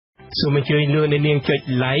សូមអញ្ជើញលោកអ្នកនាងចុច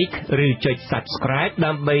like ឬចុច subscribe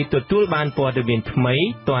ដើម្បីទទួលបានព័ត៌មានថ្មី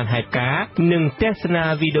ទាន់ហេតុការណ៍និងទស្សនា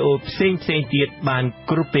វីដេអូផ្សេងៗទៀតបាន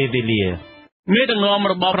គ្រប់ពេលវេលាមេដឹកនាំ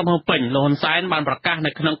របស់រដ្ឋាភិបាលពេញលោកហ៊ុនសែនបានប្រកាស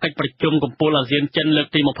នៅក្នុងកិច្ចប្រជុំកំពូលអាស៊ានចិនលើក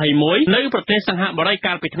ទី21នៅប្រទេសសង្ហបុរី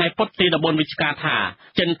កាលពីថ្ងៃពុធទី14វិច្ឆិកាថា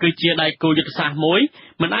ចិនគឺជាដៃគូយុទ្ធសាស្ត្រមួយ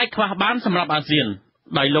មិនអាចខ្វះបានសម្រាប់អាស៊ាន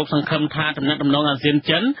ដោយលោកសង្ឃឹមថាទំនាក់ទំនងអាស៊ាន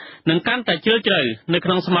ចិននឹងកាន់តែជ្រាលជ្រៅនៅក្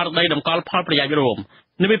នុងស្មារតីតម្កល់ផលប្រយោជន៍រួម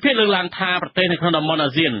នៅវិភាគលើកឡើងថាប្រទេសនៅក្នុងតំបន់អា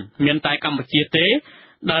ស៊ានមានតែកម្ពុជាទេ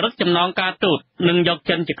ដែលរឹតចំណងការទូតនិងយក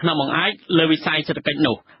ចិនជាខ្នងបង្អែកលើវិស័យសេដ្ឋកិច្ច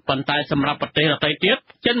នោះប៉ុន្តែសម្រាប់ប្រទេសដទៃទៀត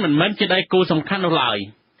ចិនមិនមែនជាដៃគូសំខាន់នោះឡើយ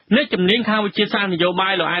អ្នកជំនាញខាងវិទ្យាសាស្ត្រនយោបា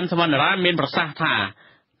យលោកអែមសវណ្ណរាមានប្រសាសន៍ថា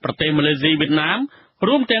ប្រទេសម៉ាឡេស៊ីវៀតណាម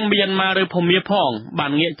រួមទាំងមីយ៉ាន់ម៉ាឬភូមាផងបា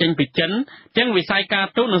នងាកចេញពីចិនទាំងវិស័យការ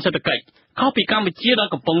ទូតនិងសេដ្ឋកិច្ចខុសពីកម្ពុជាដែល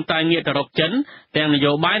កំពុងតែងាកទៅរកចិនទាំងន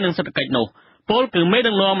យោបាយនិងសេដ្ឋកិច្ចនោះពលគឺមេ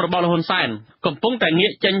ដឹកនាំរបស់លោកហ៊ុនសែនកំពុងតែងា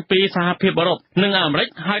កចេញពីសហភាពអឺរ៉ុបនិងអាមេរិក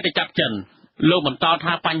ហើយទៅចាប់ចិនលោកបន្ត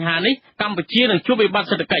ថាបញ្ហានេះកម្ពុជានឹងជួបវិបត្តិ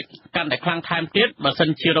សេដ្ឋកិច្ចកាន់តែខ្លាំងថែមទៀតបើសិន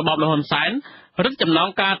ជារបបលោកហ៊ុនសែនរឹតចំណង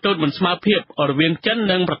ការទូតមិនស្មើភាពរវាងចិន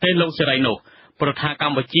និងប្រទេសលោកសេរីនោះព្រោះថាក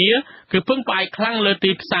ម្ពុជាគឺពឹងផ្អែកខ្លាំងលើ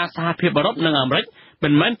ទីផ្សារសហភាពអឺរ៉ុបនិងអាមេរិកមិ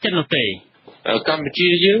នមែនចិននោះទេកម្ពុជា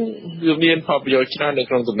យើងវាមានផលប្រយោជន៍ច្រើននៅ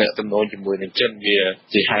ក្នុងទំនាក់ទំនងជាមួយនឹងចិនវា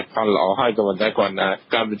ជាហេតុផលល្អហើយក៏ប៉ុន្តែគាត់ថា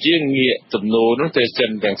កម្ពុជាងាកទំនោរនោះទៅចិ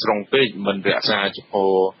នទាំងស្រុងពេកមិនរក្សាចំ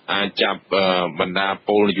ពោះអាចចាប់បណ្ដាព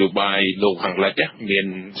លនយោបាយលោកខាងលិចមាន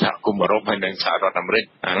សហគមន៍អឺរ៉ុបហើយនិងសហរដ្ឋអាមេរិក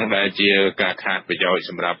អានោះដែលជាការខាតប្រយោជន៍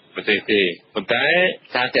សម្រាប់ប្រទេសទេប៉ុន្តែ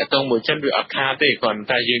ការតាក់ទងមួយចិនវាអត់ខាតទេគាត់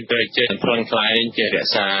តែយើងត្រូវចេះផ្លន់ខ្លែងចេះរ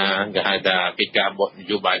ក្សាគេហៅថាកិច្ចការបន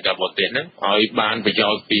យោបាយការបរទេសហ្នឹងឲ្យបានប្រយោ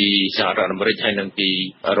ជន៍ពីសហរដ្ឋអាមេរិកហើយនឹងពី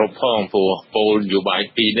អឺរ៉ុបផងព្រោះពលនយោបាយ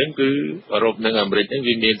ពីរហ្នឹងគឺអឺរ៉ុបនិងអាមេរិកហ្នឹង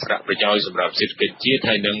វាមានសារៈប្រយោជន៍សម្រាប់សេដ្ឋកិច្ចជាតិ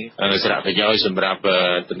ហើយនិងសារៈប្រយោជន៍សម្រាប់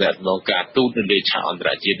ទំនាក់ទំនងការទូតនៅលើឆាកអន្តរ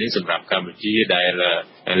ជាតិនេះសម្រាប់កម្ពុជាដែល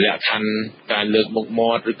លក្ខខណ្ឌការលើកមុខ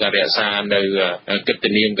មាត់ឬការរក្សានៅកិត្តិ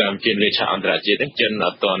នាមកម្ពុជាលើឆាកអន្តរជាតិហ្នឹងចិនអ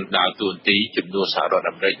ត់ទាន់ដើរតួនាទីជំនួសសហរដ្ឋ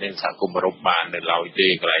អាមេរិកនិងសហគមន៍អឺរ៉ុបបាននៅឡើយទេ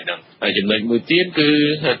កន្លែងហ្នឹងហើយចំណុចមួយទៀតគឺ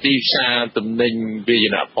ទីផ្សារទំនិញវាយ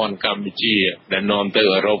នភ័ណ្ឌកម្ពុជាដែលនាំទៅ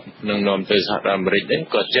អឺរ៉ុបនិងនាំទៅសហរដ្ឋអាមេរិកហ្នឹង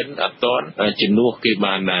ក៏ចិនអត់ទាន់ជំនួសគេ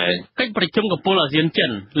បានដែរកិច្ចប្រជុំកំពូលអាស៊ានចិ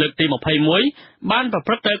នលើកទី21បានប្រ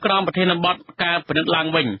ព្រឹត្តទៅក្រោមប្រធានបទការពិនិត្យឡើង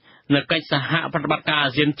វិញនៅកិច្ចសហប្រតិបត្តិការ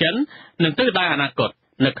អាស៊ានចិននិងទិសដៅអនាគត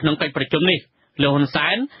នៅក្នុងកិច្ចប្រជុំនេះលោកហ៊ុនសែ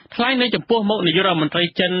នថ្លែងនៅចំពោះមុខនាយករដ្ឋមន្ត្រី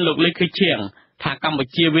ចិនលោកលីខឺឈៀងថាកម្ពុ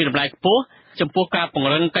ជាវាតម្លៃខ្ពស់ចំពោះការព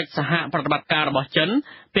ង្រឹងកិច្ចសហប្រតិបត្តិការរបស់ចិន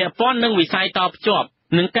ពាក់ព័ន្ធនឹងវិស័យតភ្ជាប់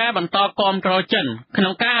និងការបន្តគាំទ្រចិនក្នុ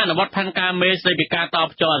ងការអនុវត្តផែនការមេស្តីពីការត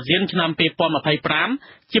ភ្ជាប់អាស៊ានឆ្នាំ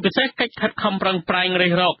2025ជាពិសេសកិច្ចខិតខំប្រឹងប្រែង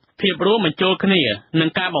រិះរកភាពរួមបញ្ចូលគ្នានិង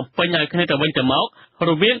ការបំពេញឲ្យគ្នាទៅវិញទៅមក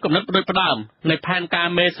រវាងគំនិតផ្ដួចផ្ដើមនៃផែនការ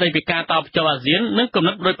មេស្តីពីការតភ្ជាប់អាស៊ាននិងគំ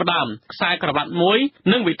និតផ្ដួចផ្ដើមខ្សែក្រវ៉ាត់មួយ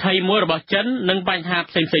និងវិថីមួយរបស់ចិននិងបញ្ហា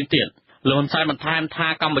ផ្សេងៗទៀតលោកហ៊ុនសែនបន្ថែមថា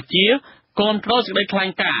កម្ពុជាគាំទ្រសេចក្តីថ្លែង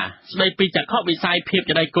ការណ៍ស្តីពីចក្ខុវិស័យភាព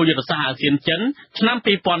ជាដៃគូយុទ្ធសាស្ត្រអាស៊ានចិនឆ្នាំ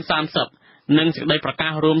2030និងសេចក្តីប្រកា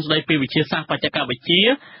សរួមស្តីពីវិទ្យាសាស្ត្របច្ចេកវិទ្យា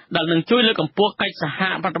ដែលនឹងជួយលើកកម្ពស់កិច្ចសហ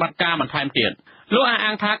ប្រតិបត្តិការបន្ថែមទៀតលោកអះ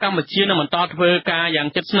អាងថាកម្ពុជានឹងបន្តធ្វើការយ៉ាង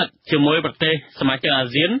ជិតស្និទ្ធជាមួយប្រទេសសមាជិកអា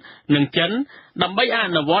ស៊ាននិងចិនដើម្បីអ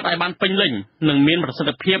នុវត្តឲ្យបានពេញលេញនិងមានប្រសិទ្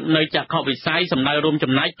ធភាពនៅចក្ខុវិស័យសំដៅរួម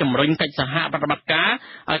ចំណែកជំរុញកិច្ចសហប្រតិបត្តិការ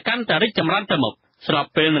ឲ្យកាន់តែរីកចម្រើនទៅមុខស្រប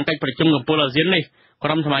ពេលនឹងកិច្ចប្រជុំកំពូលអាស៊ាននេះក្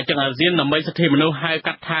រុមសមាជិកអាស៊ានដើម្បីសិទ្ធិមនុស្សហៅ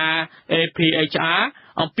កាត់ថា APHR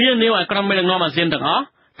អំពាវនាវឲ្យក្រុមមេដឹកនាំអាស៊ានទាំងអស់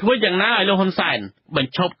ធ្វើយ៉ាងណាឲ្យលោកហ៊ុនសែនប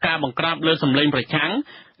ញ្ឈប់ការបង្ក្រាបលើសម្លេងប្រឆាំង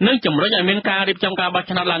និងជំរុញឲ្យមានការរៀបចំការបោះ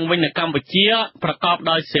ឆ្នោតឡើងវិញនៅកម្ពុជាប្រកប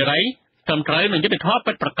ដោយសេរីត្រឹមត្រូវនិងយុត្តិធម៌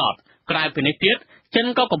ពិតប្រាកដក្រៅពីនេះទៀតចិន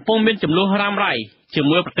ក៏កំពុងមានចំនួនរ៉ាំរ៉ៃជា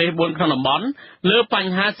មួយប្រទេស4ក្នុងតំបន់លើប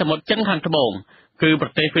ញ្ហាសមុទ្រចិនខាងត្បូងគឺប្រ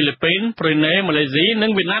ទេសហ្វីលីពីនប្រ៊ុយណេម៉ាឡេស៊ីនិ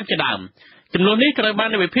ងវៀតណាមជាដើមចំនួននេះត្រូវបាន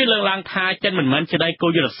វិភាគលើកឡើងថាចិនមិនមែនជាដៃគូ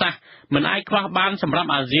យុទ្ធសាស្ត្រមិនអាចខ្វះបានសម្រាប់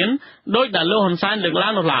អាស៊ានដោយដែលលោកហ៊ុនសែនលើកឡើ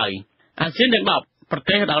ងនោះឡើយអាស៊ានទាំង10ប្រ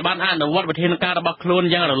ទេសដែលបានអនុវត្តវិធានការរបស់ខ្លួន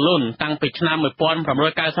យ៉ាងរលូនតាំងពីឆ្នាំ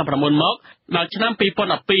1999មកដល់ឆ្នាំ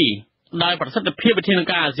2012ដោយប្រសិទ្ធភាពវិធាន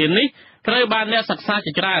ការអាស៊ាននេះត្រូវបានអ្នកសិក្សា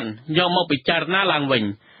ជាច្រើនយកមកពិចារណាឡើងវិញ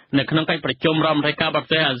នៅក្នុងកិច្ចប្រជុំរដ្ឋមន្ត្រីការបរ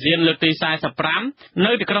ទេសអាស៊ានលើកទី45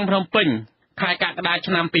នៅទីក្រុងភ្នំពេញខែកក្កដា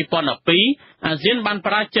ឆ្នាំ2012អាស៊ានបានប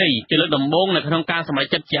រាជ័យជាលើកដំបូងនៅក្នុងការសម្រេច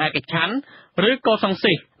ចិត្តជាឯកច្ឆន្ទឬកោសង្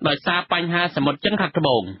ស៊ីសដោយសារបញ្ហាសមុទ្រចិនខាងត្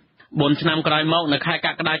បូង4ឆ្នាំក្រោយមកនៅខែក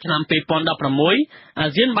ក្កដាឆ្នាំ2016អា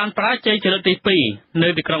ស៊ានបានបរាជ័យជាលើកទី2នៅ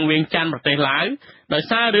ទីក្រុងវៀងច័ន្ទប្រទេសឡាវដោយ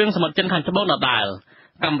សាររឿងសមុទ្រចិនខាងត្បូងដដែល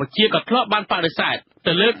កម្ពុជាក៏ធ្លាប់បានបដិសេធ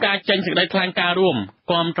ទៅលើការចេញសេចក្តីថ្លែងការណ៍រួម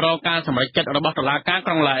គាំទ្រការសម្រេចចិត្តរបស់តុលាការ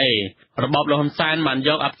ក្រុងឡាអេរបបលោកហ៊ុនសែនបានយ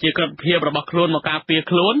កអព្យាក្រឹតភាពរបស់ខ្លួនមកការពារ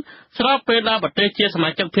ខ្លួនស្របពេលដែលប្រទេសជាសមា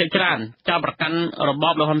ជិកភាគច្រើនចោទប្រកាន់រប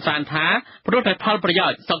បលោកហ៊ុនសែនថាព្រោះតែផលប្រយោ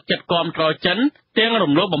ជន៍សុខចិត្តគាំទ្រចិនទាំង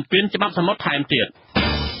រំលោភបំពានច្បាប់សមុទ្រថែមទៀត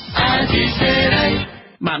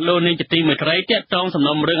បាទលោកនាងជាទីមេត្រីទាក់ទងសំ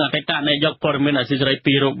ណុំរឿងអតីតនាយកព័ត៌មានអាស៊ីសេរី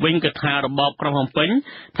2រូបវិញគឺថារបបក្រុងភ្នំពេញ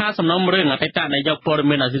ថាសំណុំរឿងអតីតនាយកព័ត៌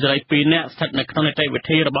មានអាស៊ីសេរី2នាក់ស្ថិតនៅក្នុងនីតិវិ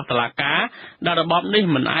ធីរបស់តុលាការដែលរបបនេះ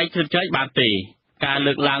មិនអាចជ្រៀតជ្រែកបានទេការ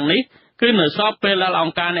លើកឡើងនេះគឺនៅស្របពេលដែលអ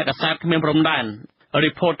ង្គការអ្នកកាសែតគ្មានព្រំដែន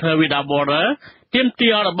Reporter Without Borders ទាមទា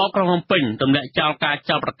ររបបក្រុងភ្នំពេញទម្លាក់ចោលការ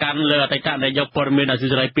ចាប់ប្រកាន់លើអតីតនាយកព័ត៌មានអាស៊ី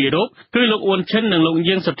សេរី2រូបគឺលោកអ៊ុនឈិននិងលោក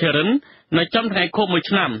យាងសុធិរិននៅចំថ្ងៃខួប1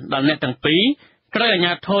ឆ្នាំដែលអ្នកទាំងពីរត្រូវអាជ្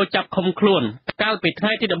ញាធរចាប់ឃុំខ្លួនកាលពីថ្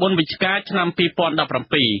ងៃទី14វិច្ឆិកាឆ្នាំ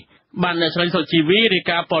2017បានអ្នកស្រីសុជីវីរាយ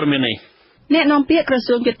ការណ៍ព័ត៌មាននេះអ្នកនាំពាក្យក្រ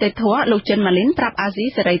សួងយុតិធធម៌លោកចិនម៉ាលីនប្រាប់អាស៊ី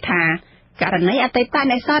សេរីថាករណីអតីត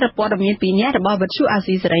អ្នកសារព័ត៌មាន2នាក់របស់វិទ្យុអា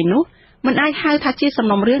ស៊ីសេរីនោះមិនអាចហៅថាជាសំ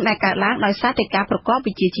ណុំរឿងដែលកើតឡើងដោយសារតែការប្រកប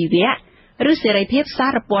វិជ្ជាជីវៈឬសេរីភាពសា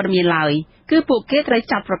រព័ត៌មានឡើយគឺពួកគេត្រូវ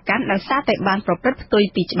ចាប់ប្រកាន់ដោយសារតែបានប្រព្រឹត្តផ្ទុយ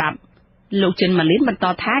ពីច្បាប់លោកចិនម៉ាលីនបន្ត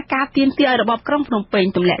ថាការទាមទារឲ្យរបបក្រុងភ្នំពេញ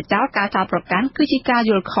ទម្លាក់ចោលការចោទប្រកាន់គឺជាការ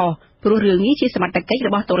យល់ខុសព្រោះរឿងនេះជាសមត្ថកិច្ចរ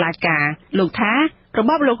បស់តុលាការលោកថារ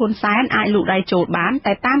បបលោកហ៊ុនសែនអាចលូកដៃចូលបាន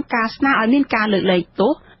តែតាមការស្នើឲ្យមានការលើកលែងទោ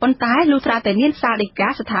សប៉ុន្តែលុះត្រាតែមានសាលដីកា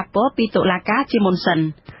ស្ថាពរពីតុលាការជាមុនសិន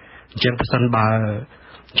អញ្ចឹងប្រសិនបើ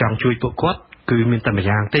ចង់ជួយពួកគាត់គឺមានតែម្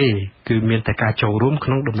យ៉ាងទេគឺមានតែការចូលរួមក្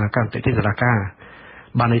នុងដំណើរការនីតិតុលាការ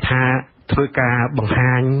បានន័យថាធ្វើការបង្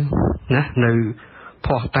ហាញណានៅ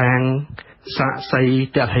ភ័ស្តុតាងសាកសី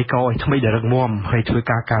តែឲ្យកឲ្យថ្មីដែលរឹងមាំហើយធ្វើ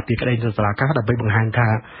ការការពារក្តីទៅតុលាការដើម្បីបង្ហាញថា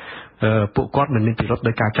ពួកគាត់មិនមានពិរុទ្ធ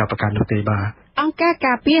ដោយការចាប់ប្រកាន់នោះទេបាទអង្គការ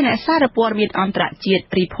ការពារអ្នកសារព័ត៌មានអន្តរជាតិ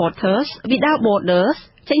Reporters Without Borders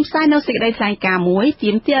ចេញផ្សាយនៅសេចក្តីថ្លែងការណ៍មួយ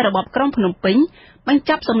ទាមទាររបបក្រុងភ្នំពេញបញ្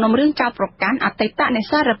ចប់សំណុំរឿងចោទប្រកាន់អតីតអ្នក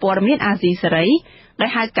សារព័ត៌មានអាស៊ីសេរីដោយ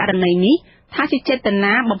ហៅករណីនេះថាជាចេត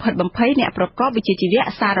នាបំផិតបំភ័យអ្នកប្រកបវិជ្ជាជីវៈ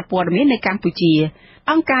សារព័ត៌មាននៅកម្ពុជា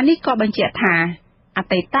អង្គការនេះក៏បញ្ជាក់ថាអ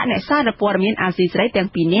តីតអ្នកសារព័ត៌មានអាស៊ីសេរីទាំង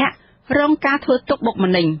ពីរនាក់រងការធ្វើទុកបុក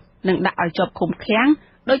ម្នេញនិងដាក់ឲ្យជាប់ឃុំឃាំង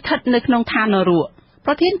ដោយស្ថិតនៅក្នុងឋាននរក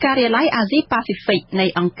ប្រធានការិយាល័យអាស៊ីប៉ាស៊ីហ្វិកនៃ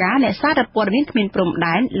អង្គការអ្នកសារព័ត៌មានគ្មានព្រំ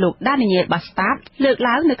ដែនលោកដានីយ៉ែលបាស្តាតលើក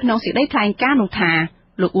ឡើងនៅក្នុងសេចក្តីថ្លែងការណ៍នោះថា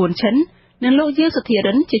លោកអ៊ុនឈិននិងលោកយាងសុធិ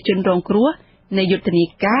រិនជាជនរងគ្រោះនៃយុទ្ធនា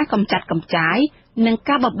ការកម្ចាត់កម្ចាយនិង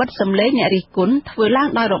ការបំបិទសម្លេងអ្នករិះគន់ធ្វើឡើង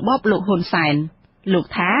ដោយរបបលោកហ៊ុនសែនលោក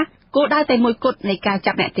ថាគោលដៅតែមួយគត់នៃការ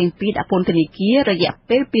ចាប់អ្នកទាំងពីរដាក់ពន្ធនាគាររយៈ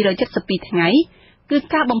ពេល272ថ្ងៃគឺ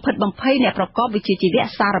ការបំផិតបំភ័យអ្នកប្រកបវិជ្ជាជីវៈ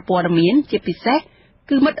សារព័ត៌មានជាពិសេស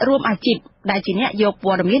គឺមិត្តរួមអាជីពដែលជាអ្នកយក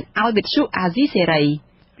ព័ត៌មានឲ្យវិទ្យុអាស៊ីសេរី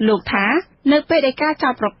លោកថានៅពេលដែលការចោ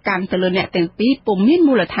ទប្រកាន់ទៅលើអ្នកទាំងពីរពុំមាន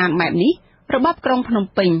មូលដ្ឋានបែបនេះរបបក្រុងភ្នំ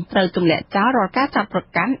ពេញត្រូវទម្លាក់ចោលរាល់ការចោទប្រ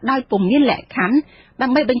កាន់ដោយពុំមានលក្ខខណ្ឌដើ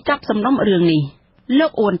ម្បីបញ្ចប់សំណុំរឿងនេះលោ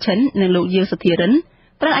កអ៊ុនឈិននិងលោកយាងសុធិរិន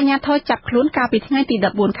ត្រូវអាជ្ញាធរចាប់ខ្លួនកាលពីថ្ងៃទី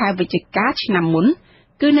14ខែវិច្ឆិកាឆ្នាំមុន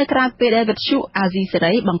គឺនៅក្រៅពេលដែលវិទ្យុអាស៊ីសេ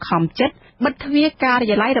រីបង្ខំចិត្តបិទទ្វារការិ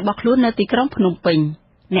យាល័យរបស់ខ្លួននៅទីក្រុងភ្នំពេញ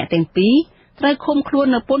អ្នកទាំងពីរត្រូវឃុំខ្លួន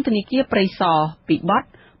នៅពន្ធនាគារព្រៃសរពីបទ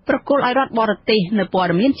ប្រគល់ឲ្យរដ្ឋបរទេសនៅព័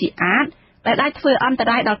ត៌មានជាអាតដែលអាចធ្វើអន្ត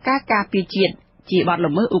រាយដល់ការការពារជាតិជាបទ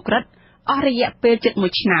ល្មើសឧក្រិដ្ឋអស់រយៈពេលជិត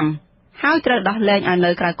1ឆ្នាំហើយត្រូវដោះលែងឲ្យ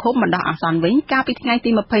នៅក្រៅឃុំបណ្ដោះអាសន្នវិញកាលពីថ្ងៃទី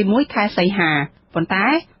21ខែសីហាប៉ុន្តែ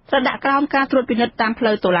ត្រូវដាក់ក្រោមការត្រួតពិនិត្យតាមផ្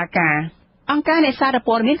លូវតុលាការអង្គការអ្នកសារ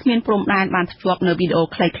ព័ត៌មានគ្មានព្រំដែនបានភ្ជាប់នៅវីដេអូ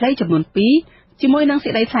ខ្លីៗចំនួន2ជាមួយនឹងសេ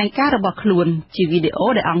ចក្តីថ្លែងការណ៍របស់ខ្លួនជាវីដេអូ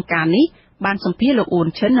ដែលអង្គការនេះបានសម្ភាសន៍លោកអ៊ុន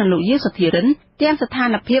ឈិននិងលោកយាងសុធិរិនទាំងស្ថា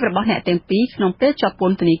នភាពរបស់អ្នកទាំងពីរក្នុងពេលជាប់ព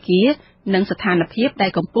ន្ធនាគារនិងស្ថានភាពដែ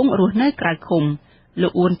លកំពុងរស់នៅក្រៅឃុំលោ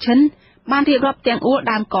កអ៊ុនឈិនបានរៀបរាប់ទាំងអួល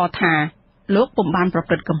ដើមកថាលោកពុំបានប្រ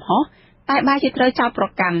ព្រឹត្តកំហុសតែបែរជាត្រូវចោទប្រ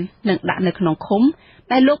កាន់និងដាក់នៅក្នុងឃុំ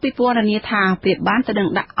ដែលលោកពិពណ៌នាថាប្រៀបបានទៅនឹង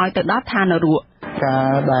ដាក់ឲ្យទៅដល់ឋាននរកកា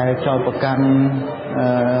រដែលចោទប្រកាន់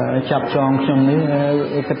ចាប់ចងខ្ញុំនេះ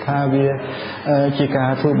គិតថាវាជាកា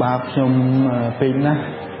រធ្វើបាបខ្ញុំពេកណាស់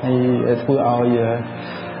ហើយធ្វើឲ្យ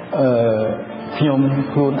ខ្ញុំ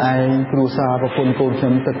ខ្លួនឯងគ្រួសារប្រពន្ធកូនខ្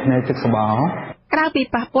ញុំទឹកភ្នែកទឹកស្បោក្រៅពី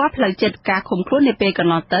ប៉ះពាល់ផ្លូវចិត្តការឃុំខ្លួននាពេលក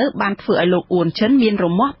ន្លងទៅបានធ្វើឲ្យលោកអ៊ុនឈិនមានរ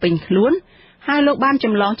មាស់ពេញខ្លួនហើយលោកបានច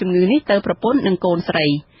ម្លងជំងឺនេះទៅប្រពន្ធនិងកូនស្រី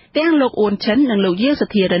ទាំងលោកអ៊ុនឈិននិងលោកយាងសុ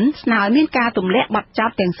ធិរិនស្នើឲ្យមានការទម្លាក់បទចោទ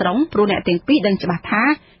ទាំងស្រុងព្រោះអ្នកទាំងពីរដឹងច្បាស់ថា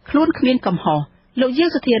ខ្លួនគ្មានកំហុសលោកយាង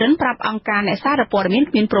សុធិរិនប្រាប់អង្គការអ្នកសារព័ត៌មាន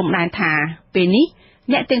គ្មានព្រំដែនថាពេលនេះ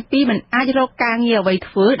អ្នកទាំងពីរមិនអាចរកការងារអ្វី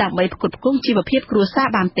ធ្វើដើម្បីផ្គត់ផ្គង់ជីវភាពគ្រួសារ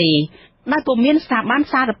បានទេដោយពុំមានស្ថាប័ន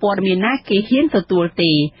សារព័ត៌មានណាគេហ៊ានទទួល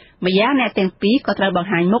ទេម្យ៉ាងអ្នកទាំងពីរក៏ត្រូវបង្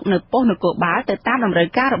ហាញមុខនៅប៉ុស្តិ៍នគរបាលទៅតាមតម្រូវ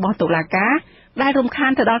ការរបស់តុលាការ ដែលរំខា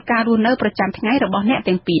នទៅដល់ការរស់នៅប្រចាំថ្ងៃរបស់អ្នក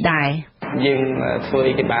ទាំងពីរដែរយើងធ្វើ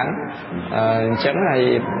អីគេបានអញ្ចឹងហើយ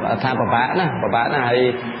ថាពិបាកណា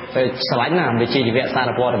ហើយស្រឡាញ់ណាវិជ្ជាជីវៈសា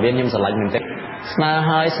រព័ត៌មានខ្ញុំស្រឡាញ់មែនទេស្នើ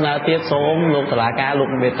ហើយស្នើទៀតសូមលោកតុលាការលោក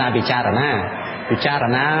មេត្តាពិចារ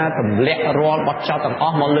ណាទម្លាក់រាល់បទចោទទាំងអ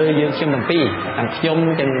ស់មកលើយើងខ្ញុំទាំងពីរទាំងខ្ញុំ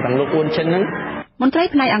ទាំងលោកអ៊ួនឈិនហ្នឹងមន្ត្រី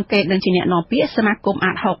ផ្នែកអង្កេតនិងជាអ្នកនាំពាក្យសមាគម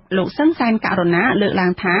អាត6លោកសឹងសែនករណាលើកឡើ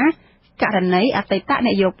ងថាករណីអតីត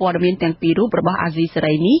នាយកព័ត៌មានទាំងពីររូបរបស់អាស៊ីសេ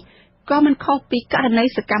រីនេះក៏មិនខុសពីករណី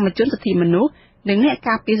សកម្មជនសិទ្ធិមនុស្សនិងអ្នក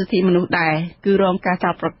ការពារសិទ្ធិមនុស្សដែរគឺរងការ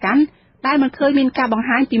ចោទប្រកាន់ដែលមិនឃើញមានការបង្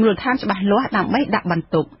ហាញពីមូលដ្ឋានច្បាស់លាស់ដើម្បីដាក់បន្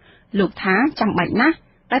ទុកលោកថាចាំបាច់ណាស់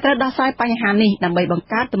ដែលត្រូវដោះស្រាយបញ្ហានេះដើម្បីបង្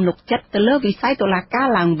កើតទំនុកចិត្តទៅលើវិស័យតុលាការ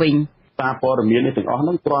ឡើងវិញសារព័ត៌មាននេះទាំងអស់ហ្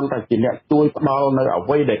នឹងគ្រាន់តែជាអ្នកជួយផ្ដល់នៅអ្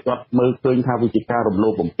វីដែលគាត់មើលឃើញថាវាជាការរំលោ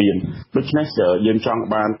ភបំពានដូច្នេះយើងចង់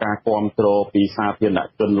បានការគាំទ្រពីសាធារណ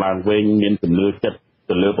ជនឡើងវិញមានជំនឿចិត្ត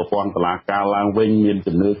ទៅលើប្រព័ន្ធតុលាការឡើងវិញមាន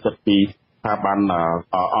ជំនឿចិត្តពីស្ថាប័ន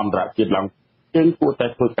អន្តរជាតិឡើងយើងគួរតែ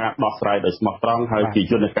ធ្វើការដោះស្រាយដោយស្មោះត្រង់ហើយជា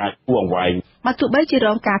យន្តការគួរអង្វែងបើទោះបីជារ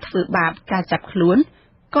ងការធ្វើបាបការចាប់ខ្លួន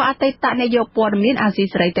ក៏អតីតនាយកព័ត៌មានអាស៊ី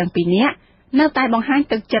សេរីទាំងពីរនាក់នៅតែបង្ហាញ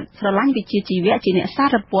ទឹកចិត្តស្រឡាញ់វិជ្ជាជីវៈជាអ្នកសា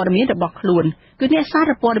រព័ត៌មានរបស់ខ្លួនគឺអ្នកសា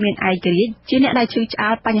រព័ត៌មានឯករាជ្យជាអ្នកដែលឈឺឆ្អា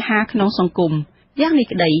លបញ្ហាក្នុងសង្គមយ៉ាងនេះ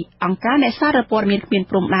ក្តីអង្គការអ្នកសារព័ត៌មានគ្មាន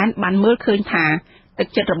ព្រំដែនបានមើលឃើញថាទឹក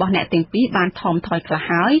ចិត្តរបស់អ្នកទាំងពីរបានថមថយខ្លះ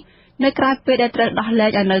ហើយនៅក្រៅពេលដែលត្រូវដោះលែ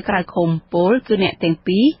ងឲ្យនៅក្រៅឃុំពលគឺអ្នកទាំង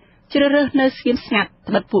ពីរជ្រើសរើសនៅស្ងៀមស្ងាត់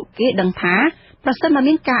ត្បិតពួកគេដឹងថាប្រសិនបើ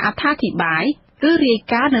មានការអត្ថាធិប្បាយឬរាយ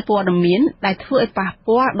ការណ៍នៅព័ត៌មានដែលធ្វើឲ្យប៉ះ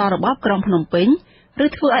ពាល់ដល់របបក្រុងភ្នំពេញឬ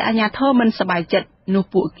ធ្វើឲ្យអាជ្ញាធរមិនសប្បាយចិត្តនោះ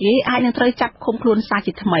ពួកគេអាចនឹងត្រូវចាប់ឃុំខ្លួនសារ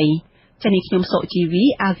ជាថ្មីចា៎នេះខ្ញុំសុជីវី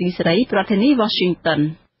អាស៊ីសេរីប្រធានាធិបតី Washington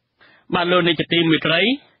បាទលោកនាយកទីមេត្រី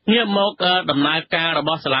ងាកមកដំណើរការរប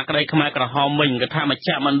ស់សាលាក្តីខ្មែរក្រហមវិញគឺថាមជ្ឈ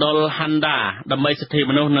មណ្ឌលហាន់ដាដើម្បីសិទ្ធិ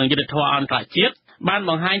មនុស្សនិងយុត្តិធម៌អន្តរជាតិបាន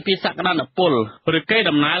បង្ហាញពីសក្តានុពលឬកេរ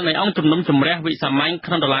ដំណែលនៃអង្គជំនុំជម្រះវិសាមញ្ញ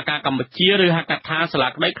ក្នុងតុលាការកម្ពុជាឬហៅកាត់ថាសាលា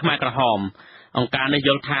ក្តីខ្មែរក្រហមអង្គការនេះយ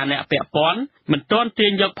ល់ថាអ្នកពាក់ព័ន្ធមិនទាន់ទា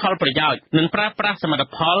ញយកផលប្រយោជន៍និងប្រើប្រាស់សមិទ្ធ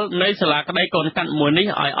ផលនៃសាលាក្តីកូនកាត់មួយនេះ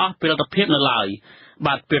ឲ្យអស់ពីលទ្ធភាពនៅឡើយ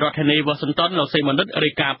បាទពីរដ្ឋធានី Washington លោកសេមនិតរា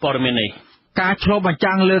យការណ៍ព័ត៌មាននេះការឆ្លុះបញ្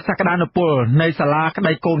ចាំងលើសក្តានុពលនៃសាលាក្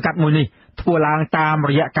តីកូនកាត់មួយនេះធ្វើឡើងតាម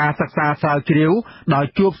រយៈការសិក្សាស្រាវជ្រាវដោយ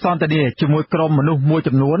ជួបសន្ទនាជាមួយក្រុមមនុស្សមួយ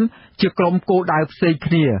ចំនួនជាក្រុមគោលដៅផ្សេង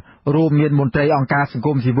គ្នារួមមានមន្ត្រីអង្គការសង្គ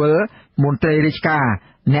មស៊ីវិលមន្ត្រីរាជការ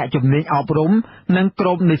អ្នកជំនាញអប់រំនិងក្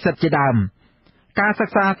រុមនិស្សិតជាដើមការសិ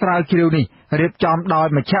ក្សាស្រាវជ្រាវនេះរៀបចំដោយ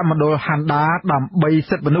មជ្ឈមណ្ឌលហាន់ដាដើម្បី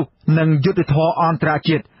សិទ្ធិមនុស្សនិងយុត្តិធម៌អន្តរ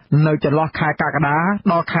ជាតិនៅចន្លោះខែកក្កដា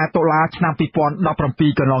ដល់ខែតុលាឆ្នាំ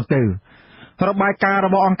2017កន្លងទៅរបាយការណ៍រ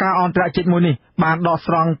បស់អង្គការអន្តរជាតិមួយនេះបានដក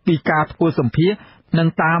ស្រង់ពីការធ្វើសម្ភាសន៍និង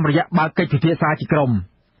តាមរយៈបើកកិច្ចពិភាក្សាជាក្រុម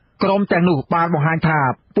ទាំងនោះបានបង្ហាញថា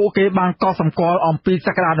ពួកគេបានកត់សម្គាល់អំពីស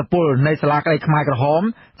ក្តានុពលនៃសាលាក្តីខ្មែរក្រហម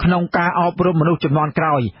ក្នុងការអប់រំមនុស្សជំនាន់ក្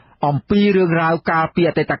រោយអំពីរឿងរ៉ាវកាលពី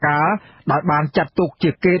អតីតកាលដោយបានចាត់ទុកជា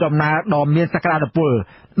កេរដំណែលដ៏មានសក្តានុពល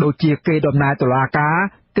ដូចជាកេរដំណែលតុលាការ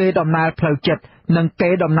កេរដំណែលផ្លូវចិត្តនិងកេ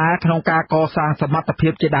រដំណែលក្នុងការកសាងសមត្ថភា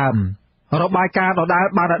ពជាដើមរបាយការណ៍ដដែល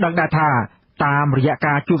បានដឹងដែរថាតាមរយៈ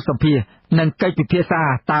ការជួបសម្ភាសន៍និងកិច្ចពិភាក្សា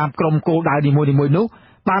តាមក្រុមគោលដៅនីមួយៗនោះ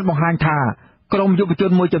បានបង្ហាញថាក្រុមយុវជ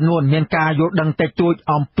នមួយចំនួនមានការយល់ដឹងតិចតួច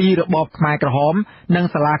អំពីរបបខ្មែរក្រហមនិង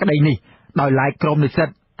សាលាក្តីនេះដោយឡែកក្រុមនិស្សិត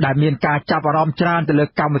ដែលមានការចាប់អារម្មណ៍ច្រើនទៅលើ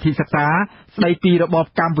កម្មវិធីសិក្សាស្ដីពីរបប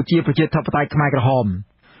កម្ពុជាប្រជាធិបតេយ្យខ្មែរក្រហម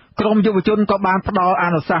ក្រុមយុវជនក៏បានផ្ដល់អ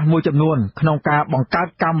នុសាសន៍មួយចំនួនក្នុងការបង្កើត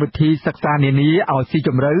កម្មវិធីសិក្សានានាឲ្យស៊ីជ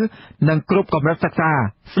ម្រៅនិងគ្រប់កម្រិតសិក្សា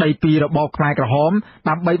ស្ដីពីរបបខ្មែរក្រហម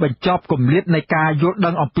ដើម្បីបញ្ចប់គម្លាតនៃការយល់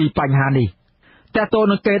ដឹងអំពីបញ្ហានេះតែទៅ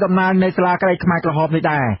នឹងកេរដំណែលនៃសាលាក្តីខ្មែរក្រហមនេះ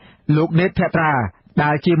ដែរលោកនេតភត្រា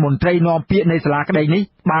ដែលជាមន្ត្រីនាំពាក្យនៃសាលាក្តីនេះ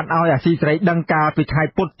បានឲ្យអាស៊ីសេរីដឹងកាលពីថ្ងៃ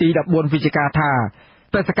ពុធទី14វិច្ឆិកាថា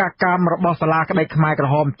បេសកកម្មរបស់សាលាក្តីខ្មែរក្រ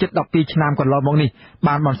ហមជិត12ឆ្នាំកន្លងមកនេះ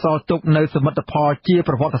បានបន្សល់ទុកនៅសមិទ្ធផលជា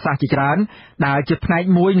ប្រវត្តិសាស្ត្រជាច្រើនដែលជាផ្នែក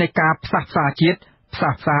មួយនៃការផ្សះផ្សាជាតិផ្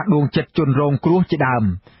សះផ្សាដួងចិត្តជនរងគ្រោះជាដើម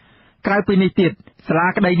ក្រៅពីនេះទៀតសាលា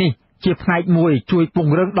ក្តីនេះជាផ្នែកមួយជួយព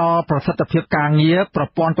ង្រឹងដល់ប្រសិទ្ធភាពការងារប្រ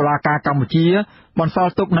ព័ន្ធតុលាការកម្ពុជាបន្ស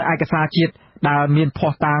ល់ទុកនៅឯកសារជាតិដែលមានភ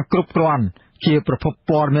ស្តុតាងគ្រប់គ្រាន់ជាប្រភព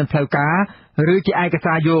ព័ត៌មានផ្លូវការឬជាឯក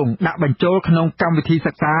សារយោងដាក់បញ្ចូលក្នុងកម្មវិធី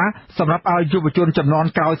សិក្សាសម្រាប់ឲ្យយុវជនជំនាន់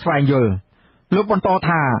ក្រោយស្វែងយល់លោកបន្ត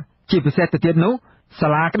ថាជាពិសេសទៅទៀតនោះសា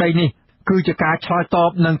លាក្តីនេះគឺជាការឆ្លើយតប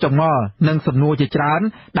នឹងចម្ងល់និងសំណួរជាច្រើន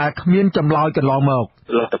ដែលគ្មានចម្លើយកន្លងមក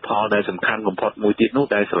លទ្ធផលដែលសំខាន់បំផុតមួយទៀតនោះ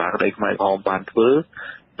ដែលសាលាក្តីខ្មែរក្រហមបានធ្វើ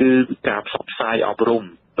គឺការផ្សព្វផ្សាយអប់រំ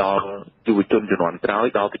ដល់យុវជនជំនាន់ក្រោយ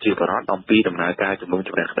ដល់ប្រជាពលរដ្ឋអំពីដំណើរការជំនុំជ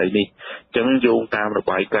ម្រះក្តីនេះអញ្ចឹងយោងតាមរ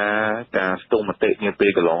បាយការណ៍ការស្ទង់មតិនាពេល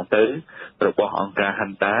កន្លងទៅរបស់អង្គការ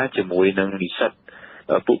Hanta ជាមួយនឹងនិស្សិត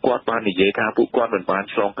ពួកគាត់បាននិយាយថាពួកគាត់មិនបាន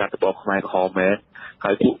ឆ្លងកាត់របបខ្មែរក្រហមមែន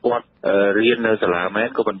ហើយពួកគាត់រៀននៅសាលាមែន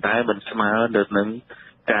ក៏ប៉ុន្តែមិនស្មើនៅនឹង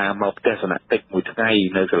ការមកទស្សនកិច្ចមួយថ្ងៃ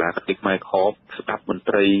នៅសាលាកតិខ្មែរក្រហមស្ដាប់មន្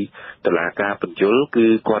ត្រីតុលាការបញ្យលគឺ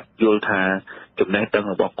គាត់យល់ថាចំណេះដឹង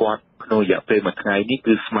របស់គាត់ក្នុងរយៈពេលមួយថ្ងៃនេះ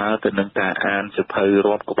គឺស្មើទៅនឹងការអានសៀវភៅ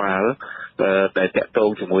រាប់ក្បាលដែលតាក់ទង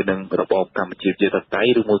ជាមួយនឹងរបបកម្ពុជាប្រជាធិបតេយ្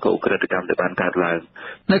យឬមួយក៏អ ுக ្រិតកម្មដែលបានកើតឡើង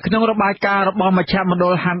នៅក្នុងរបាយការណ៍របស់មជ្ឈមណ្ឌ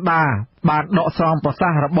លហាន់ដាបានដកស្រង់ប្រសា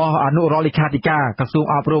សន៍របស់អនុរដ្ឋលេខាធិការក្រសួង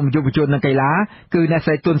អប់រំយុវជននិងកីឡាគឺអ្នកស្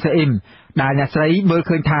រីទុនសេអ៊ីមដែលអ្នកស្រីមើល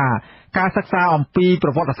ឃើញថាការសិក្សាអំពីប្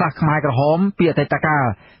រវត្តិសាស្ត្រខ្មែរក្រហមពីអតីតកាល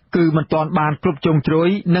គឺមិនទាន់បានគ្រប់ជ្រុងជ្រោយ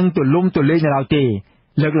និងទូលំទូលាយនៅឡើយទេ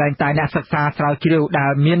លើកឡើងតែអ្នកសិក្សាស្រាវជ្រាវដែ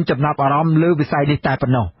លមានចំណាប់អារម្មណ៍លើវិស័យនេះតែប៉ុ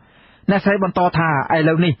ណ្ណោះអ្នកស្រីបន្តថាឥ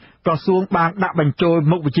ឡូវនេះក្រសួងបានដាក់បញ្ចូល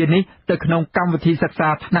មុខវិជ្ជានេះទៅក្នុងកម្មវិធីសិក្សា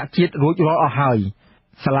ថ្នាក់ជាតិរួចរាល់អស់ហើយ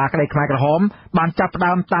សាលាក្តីខ្មែរក្រហមបានចាប់ផ្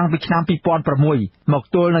ដើមតាំងពីឆ្នាំ2006មក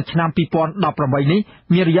ទល់នឹងឆ្នាំ2018នេះ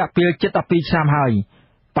មានរយៈពេលជិត12ឆ្នាំហើយ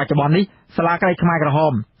បច្ចុប្បន្ននេះសាលាក្តីខ្មែរក្រហ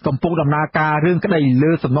មកំពុងដំណើរការរឿងក្តី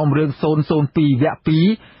លើសំណុំរឿង002វគ្គ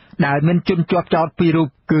2ដែលមានជនជាប់ចោទ2រូប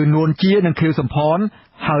គឺនួនជានិងខៀវសំផន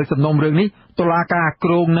ហើយសំណុំរឿងនេះតុលាការ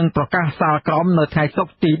គ្រងនឹងប្រកាសសាលក្រមនៅថ្ងៃសុ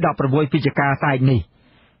ក្រទី16វិច្ឆិកាស្អែកនេះ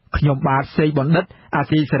ខ្ញុំបាទសេកបណ្ឌិតអា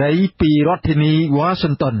ស៊ីសេរីពីរដ្ឋធានី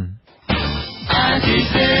Washington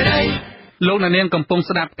លោកអ្នកនាងកំពុង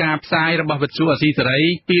ស្ដាប់ការផ្សាយរបស់វិទ្យុអាស៊ីសេរី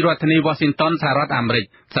ពីរដ្ឋធានី Washington សហរដ្ឋអាមេរិក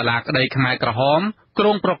សាលាក្តីខ្មែរក្រហមគ្រ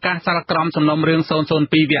ងប្រកាសសាលក្រមសំណុំរឿង002វ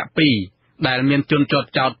គ្គ2ដែលមានជនជាប់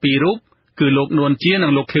ចោទ2រូបគឺលោកនួនជានិ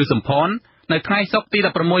ងលោកខៀវសំផននៅថ្ងៃសុក្រទី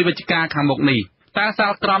16វិច្ឆិកាខាងមុខនេះតើសា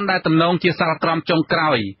លក្រមដែលទំនងជាសាលក្រមចុងក្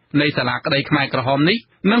រោយនៃសាលាក្តីខ្មែរក្រហមនេះ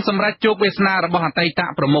នឹងសម្រេចជោគវាសនារបស់អតីត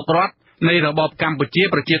ប្រមុខរដ្ឋនៃរបបកម្ពុជា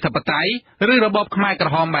ប្រជាធិបតេយ្យឬរបបខ្មែរក្រ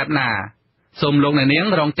ហមបែបណាសូមលោកអ្នកនាង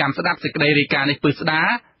រងចាំស្ដាប់សេចក្តីរាយការណ៍នេះពឹស្ដា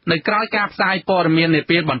នៅក្រោយការផ្សាយព័ត៌មាននា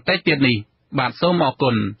ពេលបន្តិចទៀតនេះបាទសូមអរគុ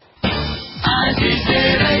ណ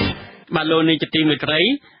បាទលោកនាយកទីមេត្រី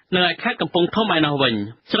នៅខេត្តកំពង់ធំឯណោះវិញ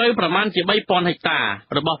ជ្រៅប្រមាណជា3000ហិកតា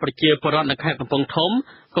របស់ប្រជាពលរដ្ឋនៅខេត្តកំពង់ធំ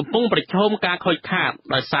កំពុងប្រឈមការខូចខាត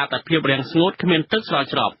ដោយសារតែភាពរាំងស្ងួតគ្មានទឹកស្រោច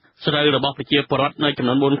ស្រពជ្រៅរបស់ប្រជាពលរដ្ឋនៅចំ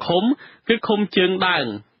នួន4ឃុំគឺឃុំជើងដើង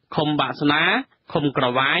ឃុំបាក់ស្នាឃុំក្រ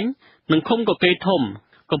វាញនិងឃុំកកេធំ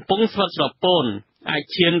កំពុងស្វិតស្រពោនអាច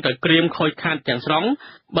ឈានទៅក្រៀមខូចខាតទាំងស្រុង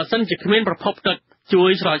បើសិនជាគ្មានប្រភពទឹកជួយ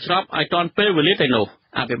ស្រោចស្រពឲ្យទាន់ពេលវេលាទៅនោះ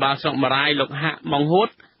អភិបាលស្រុកបារាយលោកហាក់ម៉ងហួត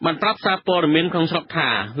បានប្រាប់សារព័ត៌មានក្នុងស្រុកថា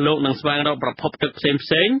លោកនឹងស្វែងរកប្រភពទឹកផ្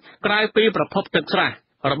សេងៗក្រៅពីប្រភពទឹកស្រះ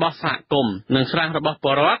របស់សហគមន៍និងស្រះរបស់ព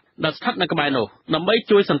លរដ្ឋដែលស្ថិតនៅក្បែរនោះដើម្បី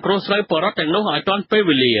ជួយសង្គ្រោះស្រូវពលរដ្ឋទាំងនោះឲ្យទាន់ពេល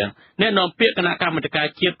វេលាអ្នកនាំពាក្យគណៈកម្មាធិការ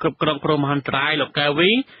ជាតិគ្រប់គ្រងគ្រោះមហន្តរាយលោកកែវី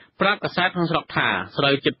ប្រាប់កាសែតក្នុងស្រុកថាស្រូ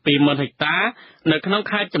វជិត20000ហិកតានៅក្នុង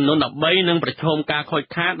ខេត្តចំនួន13នឹងប្រឈមការខូច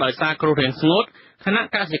ខាតដោយសារគ្រោះរាំងស្ងួតគណៈ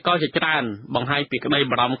កសិករជាច្រើនបង្ហាញពីក្តី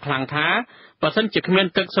បារម្ភខ្លាំងថាបើសិនជាគ្មាន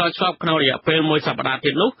ទឹកស្រោចស្រពក្នុងរយៈពេល1សប្តាហ៍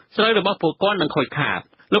ទៀតនោះស្រូវរបស់ពួកគាត់នឹងខូចខាត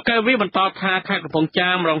លោកកែវីបន្តថាខេត្តកំពង់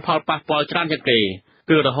ចាមរងផលប៉ះពាល់ច្រើនជាងគេ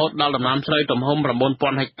គឺរហូតដល់ដំណាំស្រូវទំហំ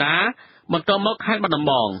9000ហិកតាបន្តមកខេត្តបាត់ដំ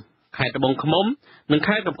បងខេត្តត្បូងឃ្មុំនិង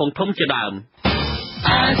ខេត្តកំពង់ធំជាដើម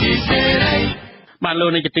បាទលោក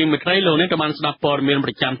នាយកទីមេត្រីលោកនេះក៏បានស្ដាប់ព័ត៌មានប្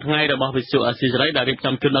រចាំថ្ងៃរបស់វិទ្យុអាស៊ីសេរីដែលរៀប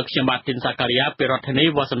ចំជូនដល់ខ្ញុំបាទទីនសាការីយ៉ាពីរដ្ឋធានី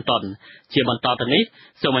Washington ជាបន្តទៅនេះ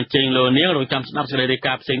សូមអញ្ជើញលោកនាងរងចាំស្ដាប់សេចក្តីរាយ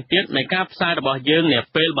ការណ៍ផ្សេងទៀតនៃការផ្សាយរបស់យើងនា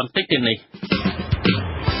ពេលបន្តិចទៀតនេះ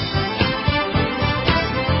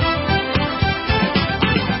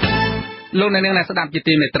លោកអ្នកនាងស្ដាប់ជា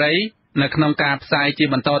ទីមេត្រីនៅក្នុងការផ្សាយជា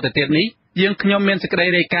បន្តទៅទៀតនេះយើងខ្ញុំមានសេចក្តី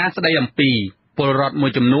រាយការណ៍ស្ដីអំពីពលរដ្ឋមួ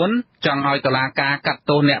យចំនួនចង់ឲ្យតុលាការកាត់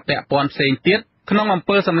ទោសអ្នកពាក់ព័ន្ធផ្សេងទៀតក្នុងអំ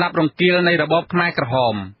ពើសម្លាប់រង្គាលនៃរបបខ្មែរក្រហ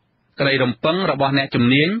មក្តីរំពឹងរបស់អ្នកជំ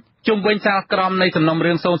នាញជុំវិញសាលក្រមនៃសំណុំ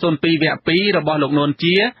រឿង002វគ្គ2របស់លោកនួន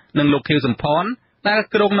ជានិងលោកខៀវសំផនដែល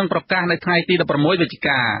គ្រងនឹងប្រកាសនៅថ្ងៃទី16វិច្ឆិ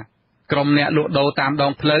កាក្រុមអ្នកលក់ដូរតាមដ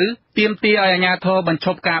ងផ្លូវទាមទារឲ្យអាជ្ញាធរបញ្ឈ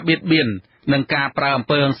ប់ការបៀតបៀននិងការប្រើអំ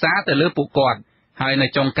ពើហិង្សាទៅលើពួកគាត់ហើយនៅ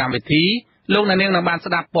ចុងកម្មវិធីលោកអ្នកនាងនឹងបាន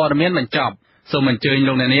ស្ដាប់ព័ត៌មានបញ្ចប់សូមអញ្ជើញ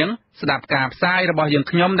លោកអ្នកនាងស្ដាប់ការផ្សាយរបស់យើង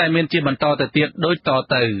ខ្ញុំដែលមានជាបន្តទៅទៀតដូចត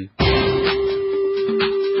ទៅ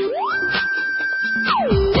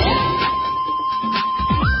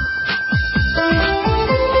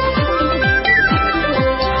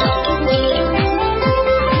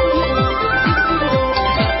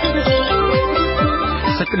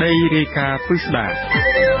សេចក្តីរាយការណ៍ពិស្ដា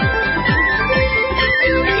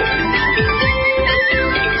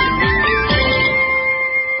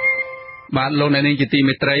បាទលោកអ្នកនាងជាទី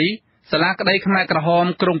មេត្រី សាលាក្តីខ្មែរក្រហម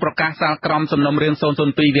ក្រុងប្រកាសសាលក្រមសំណុំរឿង002វ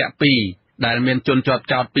គ្គ2ដែលមានជនជាប់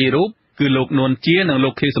ចោទ2រូបគឺលោកនួនជានិងលោ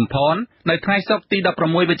កខៀវសំផននៅថ្ងៃសុក្រទី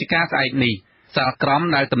16វិច្ឆិកាស្អែកនេះសាលក្រម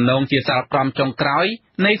ដែលទំនងជាសាលក្រមចុងក្រោយ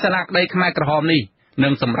នៃសាលាក្តីខ្មែរក្រហមនេះនឹ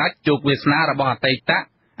ងសម្រេចជោគវាសនារបស់អតីត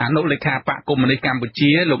អនុលេខាបកកុម្មុយនីសកម្ពុ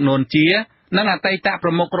ជាលោកនួនជានិងអតីតប្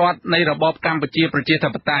រមុខរដ្ឋនៃរបបកម្ពុជាប្រជាធិ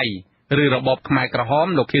បតេយ្យឬរបបខ្មែរក្រហម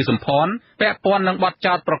លោកខៀវសំផនពាក់ព័ន្ធនឹងបទ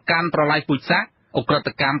ចោទប្រកាន់ប្រល័យពូជសាសន៍អុក្រិដ្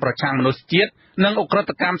ឋកម្មប្រឆាំងមនុស្សជាតិនិងអុក្រិដ្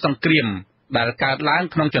ឋកម្មសង្គ្រាមដែលកើតឡើង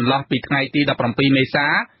ក្នុងចន្លោះពីថ្ងៃទី17មេសា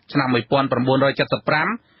ឆ្នាំ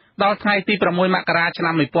1975ដល់ថ្ងៃទី6មករាឆ្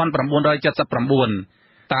នាំ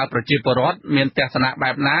1979តើប្រជាពលរដ្ឋមានទស្សនៈ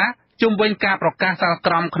បែបណាជុំវិញការប្រកាសសាល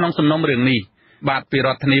ក្រមក្នុងសំណុំរឿងនេះបាទពីរ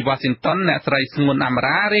ដ្ឋធានី Washington អ្នកស្រីស្ងួនអម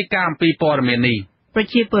រារាយការណ៍អំពីព័ត៌មាននេះប្រ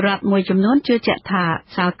ជាពលរដ្ឋមួយចំនួនជឿជាក់ថា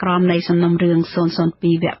សាលក្រមនៃសំណុំរឿង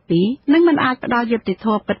002វគ្គ2នឹងមិនអាចផ្ដល់យុត្តិធ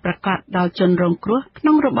ម៌ពិតប្រាកដដល់ជនរងគ្រោះក្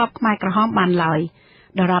នុងរបបខ្មែរក្រហមបានឡើយ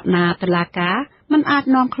ដរាបណាតុលាការមិនអាច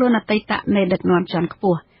នាំខ្លួនអតីតមេដឹកនាំជាន់ខ្ព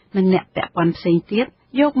ស់និងអ្នកពាក់ព័ន្ធផ្សេងទៀត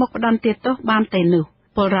យកមកផ្ដន្ទាទោសបានទេនោះ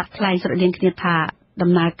ពលរដ្ឋថ្លែងស្រដៀងគ្នាថាដំ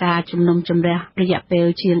ណើរការជំនុំជម្រះរយៈពេល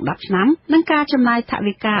ជាង10ឆ្នាំនិងការចំណាយថ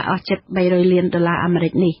វិកាអស់ជិត$300លានអាមេរិ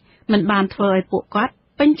កនេះមិនបានធ្វើឲ្យពួកគាត់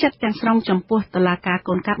ពេញចិត្តទាំងស្រុងចំពោះតុលាការ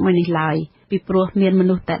កូនកាត់មួយនេះឡើយពីព្រោះមានម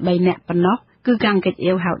នុស្សតែ3នាក់ប៉ុណ្ណោះគឺកាំងកិច្ច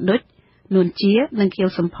អៀវហៅឌុចនួនជានិងខៀវ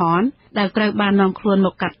សំផនដែលត្រូវបាននាំខ្លួនម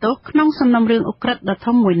កកាត់ទោសក្នុងសំណុំរឿងអុក្រិដ្ឋដ៏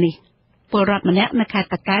ធំមួយនេះពលរដ្ឋម្នាក់នៅខេត្ត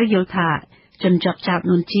តាកែវយល់ថាជនជាប់ចោទ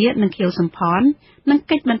នួនជានិងខៀវសំផននឹង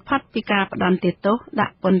កិច្ចមិនផុតពីការផ្ដន្ទាទោសដា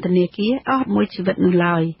ក់ពន្ធនាគារអស់មួយជីវិតនោះ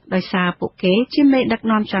ឡើយដោយសារពួកគេជាមេដឹក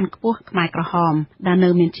នាំជាន់ខ្ពស់ខ្មែរក្រហមដែលនៅ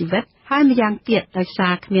មានជីវិតហើយម្យ៉ាងទៀតដោយសា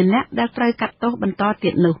រគ្មានអ្នកដែលត្រូវកាត់ទោសបន្តទៀ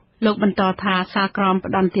តនោះលោកបន្តថាសាលក្រម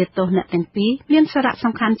ផ្ដន្ទាទោសអ្នកទាំងពីរមានសារៈ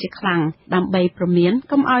សំខាន់ជាខ្លាំងដើម្បីព្រមាន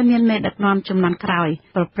កុំឲ្យមានមេដឹកនាំជំនាន់ក្រោយ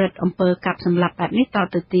ប្រព្រឹត្តអំពើកាប់សម្លាប់បែបនេះត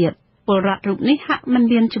ទៅទៀតពលរដ្ឋរូបនេះហាក់មិន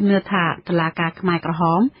មានជំនឿថាតុលាការខ្មែរក្រហ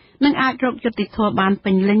មនឹងអាចរកយុត្តិធម៌បាន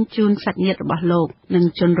ពេញលេញជូនសាច់ញាតិរបស់លោកនិង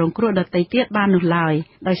ជនរងគ្រោះដទៃទៀតបាននោះឡើយ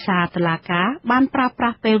ដោយសារតុលាការបានប្រើប្រា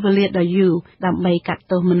ស់ពេលវេលាដ៏យូរដើម្បីកាត់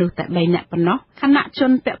ទោសមនុស្សតែ3នាក់ប៉ុណ្ណោះខណៈជ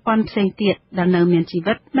នពាក់ព័ន្ធផ្សេងទៀតដែលនៅមានជី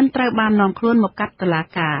វិតមិនត្រូវបាននាំខ្លួនមកកាត់តុលា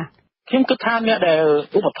ការខ្ញុំគិតថាអ្នកដែល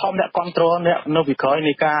ឧបត្ថម្ភអ្នកគ្រប់គ្រងអ្នកនៅវិក្រោយ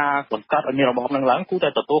នៃការបង្កើតឲ្យមានរបបនឹងឡើងគូតែ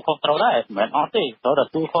ទទួលខុសត្រូវដែរមិនមែនអត់ទេត្រូវទ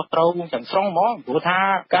ទួលខុសត្រូវទាំងស្រុងហ្មងព្រោះថា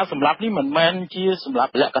ការសម្លាប់នេះមិនមែនជាសម្លា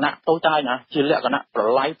ប់លក្ខណៈតូចតាចណាជាលក្ខណៈប្រ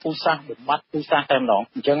ឡាយពូជសាសន៍បំបត្តិពូជសាសន៍តែម្ដង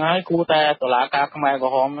អញ្ចឹងហើយគួរតែតុលាការខ្មែរក្រ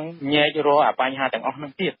ហមនឹងញែករកអាបញ្ហាទាំងអស់នឹ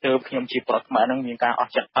ងទៀតទើបខ្ញុំជាប្រដ្ឋខ្មែរនឹងមានការអ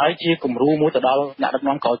ស់ចិត្តហើយជាគំរូមួយទៅដល់អ្នកដឹក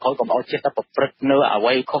នាំក្រោយៗកុំឲ្យចិត្តតែប្រព្រឹត្តនៅអ្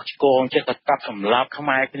វីខុសឆ្គងចិត្តតែកាប់សម្លាប់ខ្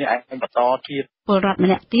មែរគ្នាឯងបន្តទៀតពលរដ្ឋម្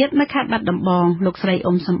នាក់ទៀតនៅខេត្តបាត់ដំបងលោកស្រី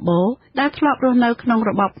អ៊ុំសម្បូរដែលធ្លាប់រស់នៅក្នុង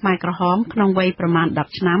របបខ្មែរក្រហមក្នុងវ័យប្រមាណ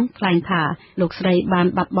10ឆ្នាំថ្លែងថាលោកស្រីបាន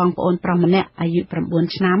បាត់បង់ប្អូនប្រុសម្នាក់អាយុ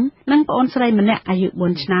9ឆ្នាំនិងប្អូនស្រីម្នាក់អាយុ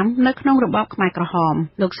4ឆ្នាំនៅក្នុងរបបខ្មែរក្រហម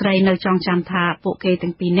លោកស្រីនៅចងចាំថាពួកគេ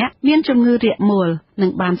ទាំងពីរនាក់មានជំងឺរាគមូលនិ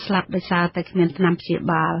ងបានស្លាប់ដោយសារតែគ្មានថ្នាំព្យា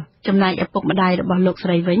បាលចំណែកឪពុកម្ដាយរបស់លោកស្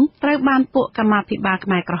រីវិញត្រូវបានពួកកម្មាភិបាលខ្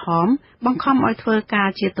មែរក្រហមបង្ខំឲ្យធ្វើការ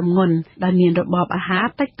ជាទម្ងន់ដោយមានរបបអាហារ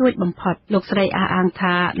តិចតួចបំផុតលោកស្រីអះអាង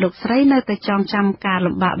ថាលោកស្រីនៅតែចងចាំការ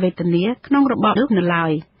លំបាកវេទនាក្នុងរបបនោះនៅឡើ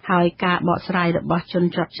យហើយការបកស្រាយរបស់ជន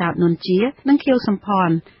ជាប់ចោទនួនជានិងខៀវសំផន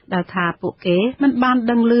ដែលថាពួកគេមិនបាន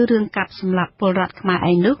ដឹងឮរឿងកាប់សម្លាប់ពលរដ្ឋខ្មែរ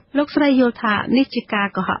ឯនោះលោកស្រីយល់ថានេះជាការ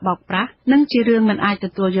កុហកបោកប្រាស់និងជារឿងមិនអាចទ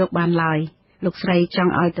ទួលយកបានឡើយលោកស្រីច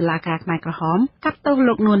ង់ឲ្យតុលាការខ្មែរក្រហមកាត់ទោស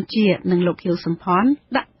លោកនួនជានិងលោកខៀវសំផន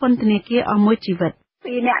ដាក់ពន្ធនាគារអស់មួយជីវិត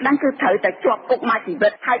ពីអ្នកហ្នឹងគឺត្រូវតែជាប់គុកមួយជីវិ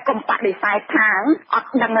តហើយកុំបដិសេធថាអត់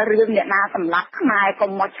ដឹងរឿងអ្នកណាសម្លាប់ខ្មែរ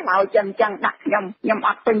កុំមកឆ្លោយចឹងដាក់ខ្ញុំអ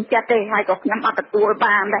ត់ពេញចិត្តទេហើយក៏ខ្ញុំអត់ទទួល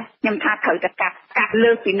បានដែរខ្ញុំថាត្រូវតែកាត់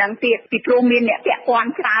លើសពីហ្នឹងទៀតពីព្រោះមានអ្នកពាក់ព័ន្ធ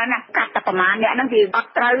ច្រើនណាស់កាត់តែប្រមាណអ្នកហ្នឹងវាអ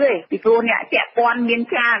ត់ត្រូវទេពីព្រោះអ្នកពាក់ព័ន្ធមាន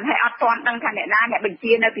ច្រើនហើយអត់ទាន់ដឹងថាអ្នកណាអ្នកបញ្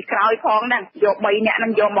ជានៅពីក្រោយផងហ្នឹងយក3អ្នកហ្នឹ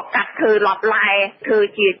ងយកមកកាត់ធ្វើឡប់ឡែធ្វើ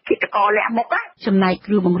ជាគិតកោលាក់មុខណាចំណែក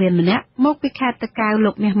គ្រូបង្រៀនម្នាក់មកពីខេត្តតាកែវ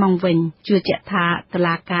លោកមាសម៉ុងវិញជឿជាក់ថាតុ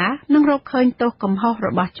លាការនឹងរកឃើញទោសកំហុសរ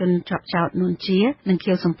បស់ជនជាប់ចោទនួនជានិង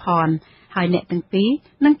ខៀវសំផនហើយអ្នកទាំងពីរ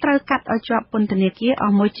នឹងត្រូវកាត់ឲ្យជាប់ពន្ធនាគារអ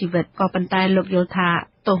ស់មួយជីវិតក៏ប៉ុន្តែលោកយល់ថា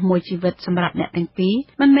ទោសមួយជីវិតសម្រាប់អ្នកទាំងពីរ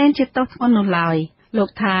មិនមែនជាទោសធ្ងន់នោះឡើយលោក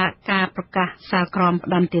ថាការប្រកាសសាលក្រម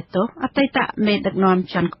ផ្ដន្ទាទោសអតីតមេដឹកនាំ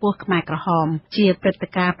ជាន់ខ្ពស់ខ្មែរក្រហមជាព្រឹត្តិ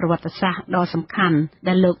ការណ៍ប្រវត្តិសាស្ត្រដ៏សំខាន់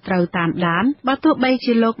ដែលលោកត្រូវតាមដានបើទោះបី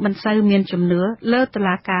ជាលោកមិនសូវមានជំនឿលើតុ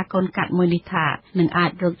លាការកូនកាត់មួយនេះថានឹងអា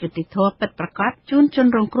ចរកយុត្តិធម៌ពិតប្រាកដជូនជន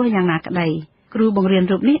រងគ្រោះយ៉ាងណាក្តី គ្រូបង្រៀន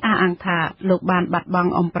រូបនេះអះអាងថាលោកបានបាត់ប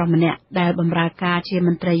ង់អំប្រុសម្នាក់ដែលបម្រើការជាម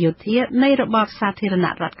ន្ត្រីយោធានៃរបបសាធារណ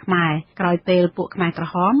រដ្ឋខ្មែរក្រោយពេលពួកខ្មែរក្រ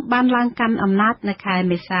ហមបានឡើងកាន់អំណាចនៅខែ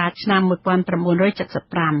មេសាឆ្នាំ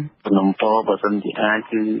1975សំណុំពរបើសិនជាអាច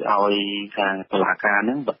គឺឲ្យខាងតុលាការ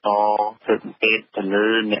នឹងបន្តស៊ើបអង្កេតទៅលើ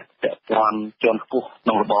អ្នកពាក់ព័ន្ធជាន់ខ្ពស់ក្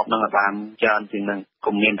នុងរបបនឹងឲ្យបានច្រើនជាងនឹង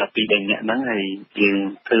កុំមានតែ2-3នាក់ហ្នឹងហើយយើង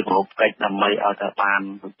ធ្វើប្រហុកកិច្ចដើម្បីឲ្យតែបាន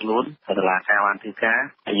ខ្លួនទៅតុលាការបានធ្វើការ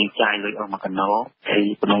ហើយយើងចាយលុយអស់មកកណោហើយ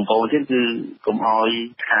សំណុំពរទៀតគឺកុំឲ្យ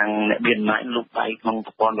ខាងអ្នកមានអំណាចលុបដៃក្នុង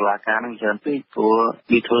ប្រព័ន្ធតុលាការនឹងច្រើនពេកព្រោះ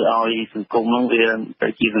វាធ្វើឲ្យសង្គមនឹងវាទៅ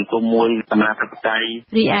ជាសង្គមមួយអនាធិបតេយ្យ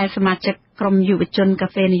រីឯសមាជិកក្រុមយុវជនកា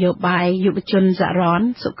ហ្វេនយោបាយយុវជនសរន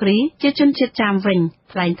សុគ្រីជាជនជាតិចាមវិញ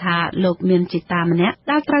ថ្លែងថាលោកមានជីតាម្នាក់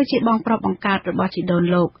ដែលត្រូវជាបងប្រុសបង្កើតរបស់ជីដូន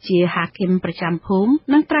លោកជាហាគីមប្រចាំភូមិ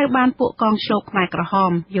និងត្រូវបានពួកកងឈ្លបខ្មែរក្រហ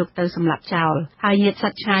មយកទៅសម្លាប់ចោលហើយញាតិសា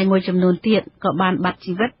ច់ឆ្ងាយមួយចំនួនទៀតក៏បានបាត់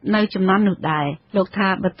ជីវិតនៅចំនួននោះដែរលោកថា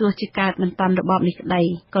បើទោះជាកើតមិនតាន់របបនេះក្តី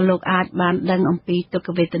ក៏លោកអាចបានដឹងអំពីទុក្ខ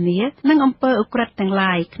វេទនានិងអំពើឧក្រិដ្ឋទាំង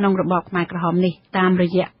ឡាយក្នុងរបបខ្មែរក្រហមនេះតាមរ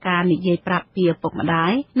យៈការនិយាយប្រាប់ពីឪពុកម្ដា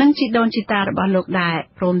យនិងជីដូនជីតារបស់លោកដែរ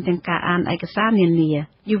ព្រមទាំងការអានឯកសារនានា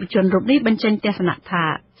យុវជនរូបនេះបញ្ចេញទស្សនៈថា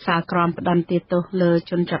សាលក្រមផ្ដន្ទាទោសលើ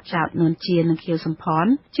ជនជាប់ចោទនួនជានិងខៀវសំផន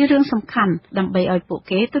ជារឿងសំខាន់ដើម្បីឲ្យពួក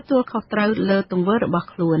គេទទួលខុសត្រូវលើទង្វើរបស់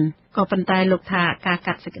ខ្លួនក៏ប៉ុន្តែលោកថាការ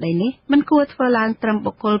កាត់សេចក្តីនេះមិនគួរធ្វើឡើងត្រឹម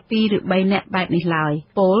បុគ្គល2ឬ3នាក់បែបនេះឡើយ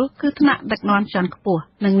ពលគឺថ្នាក់ដឹកនាំជាន់ខ្ពស់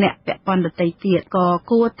និងអ្នកពាក់ព័ន្ធដទៃទៀតក៏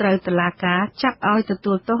គួរត្រូវតុលាការចាប់ឲ្យទ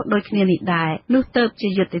ទួលទោសដូចគ្នានេះដែរនោះទើបជា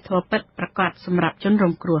យុត្តិធម៌ពិតប្រាកដសម្រាប់ជនរ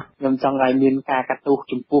ងគ្រោះខ្ញុំចង់ឲ្យមានការកាត់ទោស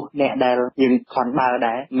ចំពោះអ្នកដែលយើងខន់បើ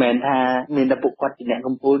ដែរមិនមែនថាមានតែពួកគាត់ជាអ្នក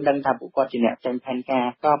កំពូលដឹងថាពួកគាត់ជាអ្នកចេញផែនការ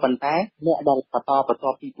ក៏ប៉ុន្តែអ្នកដែលបន្ត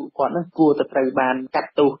ពីពួកគាត់នោះគួរតែត្រូវបានកា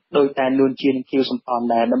ត់ទោសដោយតែនួនជានិងខៀវសំផន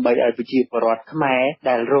ដែរដើម្បីឲ្យប្រជាពលរដ្ឋខ្មែរ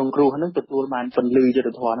ដែលរងគ្រោះនឹងទទួលបានពន្លឺយុត្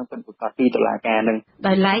តិធម៌នឹងពិតប្រាកដពីតុលាការនឹង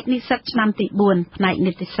ដោយឡែកនិស្សិតឆ្នាំទី4ផ្នែក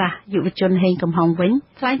នីតិសាស្ត្រយុវជនហេងកំហុងវិញ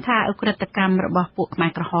ថ្លែងថាឧក្រិដ្ឋកម្មរបស់ពួកខ្មែ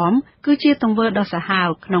រក្រហមគឺជាទង្វើដ៏សាហាវ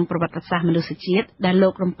ក្នុងប្រវត្តិសាស្ត្រមនុស្សជាតិដែលលោ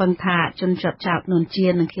ករំពឹងថាជនជាប់ចោទនួនជា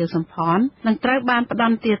និងខៀវសំផននឹងត្រូវបានផ្ដ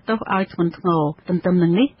ន្ទាទោសឲ្យធ្ងន់ធ្ងរទន្ទឹមនឹ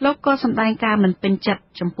ងនេះលោកក៏សម្ដែងការមិនពេញចិត្ត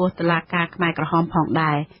ចំពោះតុលាការខ្មែរក្រហមផង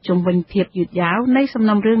ដែរជុំវិញភាពយឺតយ៉ាវនៃសំ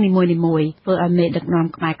ណុំរឿងនីមួយៗធ្វើឲ្យមេដឹកនាំ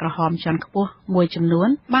ខ្មែរក្រហមជាន់ខ្ពស់មួយចំនួន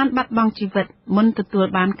បានបាត់បង់ជីវិតមុនទទួល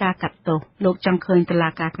បានការកាត់ទោសលោកចង់ឃើញតុលា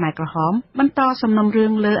ការខ្មែរក្រហមបន្តសំណុំរឿ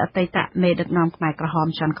ងលើអតីតមេដឹកនាំខ្មែរក្រហម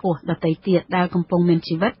ជាន់ខ្ពស់ដទៃទៀតដែលកំពុងមាន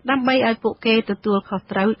ជីវិតដើម្បីឲ្យពួកគេទទួលខុស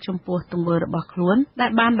ត្រូវចំពោះទង្វើរបស់ខ្លួនដែ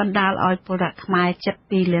លបានបណ្ដាលឲ្យពលរដ្ឋខ្មែរជិត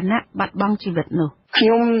2លាននាក់បាត់បង់ជីវិតនោះខ្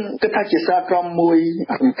ញុំគិតថាជាសារក្រមមួយ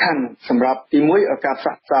សំខាន់សម្រាប់ទី1ឲ្យការផ្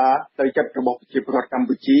សះផ្សាទៅចិត្តរបស់ប្រជាពលរដ្ឋកម្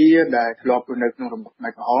ពុជាដែលធ្លាប់រស់នៅក្នុងរបបខ្មែ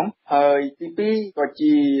រក្រហមហើយទី2ក៏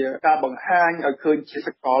ជាការបង្ហាញឲ្យឃើញជាស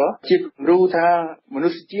កលជាគំរូថាមនុ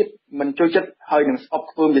ស្សជាតិមិនចូលចិត្តហើយនឹងស្អប់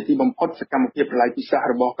ខ្ពើមជាទីបំផុតសកម្មភាពប្រល័យពូជសាសន៍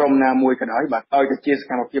របស់ក្រុមណាមួយក៏ដោយបាទឲ្យតែជាស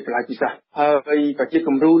កម្មភាពប្រល័យពូជសាសន៍ហើយក៏ជា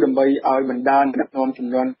គំរូដើម្បីឲ្យបណ្ដាញដឹកនាំជំ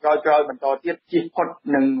នាន់ក្រោយៗបន្តទៀតជៀសផុត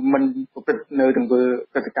និងមិនប្រព្រឹត្តនៅទង្វើ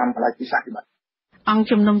កតកម្មប្រល័យពូជសាសន៍បាទអង្គ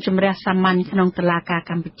ជំនុំជម្រះសាមញ្ញក្នុងតុលាការ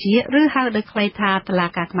កម្ពុជាឬហៅដោយខ្លីថាតុលា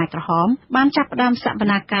ការខ្មែរក្រហមបានចាប់ផ្ដើមសវ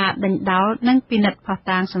នាការដេញដោលនិងពិនិត្យភស្តុ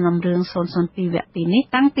តាងសំណុំរឿង002វគ្គ2នេះ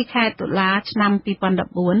តាំងពីខែតុលាឆ្នាំ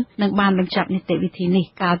2014និងបានបញ្ចប់នីតិវិធីនេះ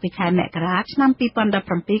កាលពីខែមករាឆ្នាំ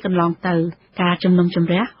2017កន្លងទៅការជំនុំជ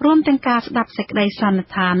ម្រះរួមទាំងការស្ដាប់សេចក្តីសន្និ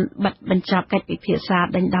ដ្ឋានបិទបញ្ចប់កិច្ចពិភាក្សា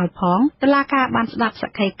ដេញដោលផងតុលាការបានស្ដាប់ស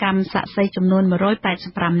ក្ខីកម្មសាក្សីចំនួន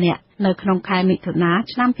185នាក់នៅក្នុងខែមិថុនា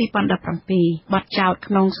ឆ្នាំ2017បទចោទ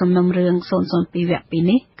ក្នុងសំណុំរឿង002វគ្គ2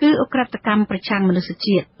នេះគឺឧក្រិដ្ឋកម្មប្រឆាំងមនុស្ស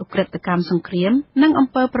ជាតិឧក្រិដ្ឋកម្មសង្គ្រាមនិងអំ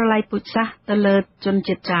ពើប្រល័យពូជសាសន៍ទៅលើជន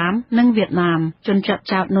ជាតិចាមនិងវៀតណាមជនជាប់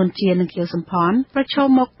ចោទនួនជានិងខៀវសំផនប្រឈម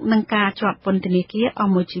មុខនឹងការជាប់ពន្ធនាគារអ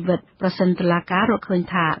ស់មួយជីវិតប្រសិនតុលាការរកឃើញ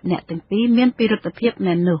ថាអ្នកទាំងពីរមានពិរុទ្ធភាព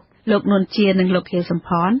មែននោះលោកនួនជានិងលោកខៀវសំផ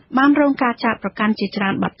នបានរងការចោទប្រកាន់ជាច្រើ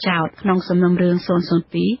នបទចោទក្នុងសំណុំរឿង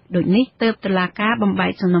002ដូចនេះទើបតុលាការបំបែ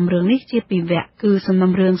កសំណុំរឿងនេះជា2វគ្គគឺសំ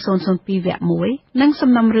ណុំរឿង002វគ្គ1និង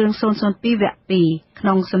សំណុំរឿង002វគ្គ2ក្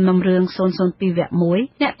នុងសំណុំរឿង002វគ្គ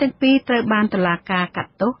1អ្នកទាំងពីរត្រូវបានតុលាការកា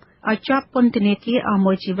ត់ទោសឲ្យជាប់ពន្ធនាគារអស់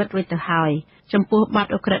មួយជីវិតរួចទៅហើយចំពោះបទ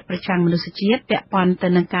ឧក្រិដ្ឋប្រឆាំងមនុស្សជាតិពាក់ព័ន្ធទៅ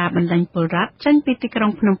នឹងការបណ្តេញពលរដ្ឋចេញពីទីក្រុ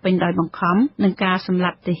ងភ្នំពេញដោយបង្ខំនិងការសម្លា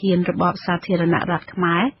ប់ទាហានរបបសាធារណរដ្ឋខ្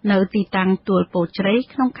មែរនៅទីតាំងទួលពោធិ៍ជ្រៅ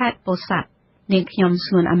ក្នុងខេត្តពោធិ៍សាត់នាងខ្ញុំ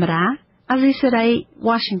ស្ងួនអមរាអាស៊ីសេរី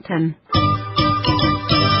Washington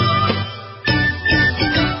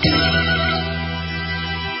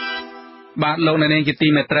បាទលោកអ្នកនាងជាទី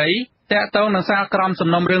មេត្រីតកតងនឹងសារក្រមសំ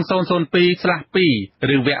ណុំរឿង002/2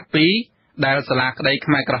ឬវគ្គ2ដែលសាលាក្តី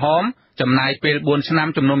ខ្មែរក្រហមចំណាយពេល4ឆ្នាំ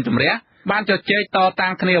ជំនុំជម្រះបានជជែកតតាំ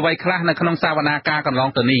ងគ្នាអ្វីខ្លះនៅក្នុងសវនាការកន្លង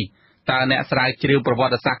ទៅនេះ តើអ្នកស្រាវជ្រាវប្រវ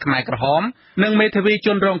ត្តិសាស្ត្រខ្មែរក្រហមនិងមេធាវីជ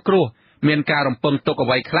នរងគ្រោះមានការរំពឹងទុកអ្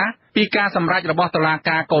វីខ្លះពីការសម្រេចរបស់តុលា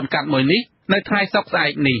ការកូនកាត់មួយនេះនៅថ្ងៃសុក្រស្អែ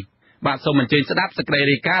កនេះបាទសូមអញ្ជើញស្ដាប់សេចក្តី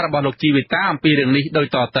រាយការណ៍របស់លោកជីវិតាអំពីរឿងនេះដូច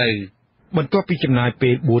តទៅបន្ទាប់ពីចំណាយពេ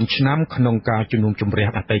ល4ឆ្នាំក្នុងការជំនុំជម្រះ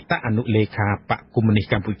អតីតអនុលេខាបកកុម្មុយនីស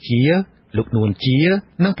កម្ពុជាលោកនួនជា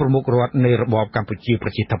និងប្រមុខរដ្ឋនៃរបបកម្ពុជាប្រ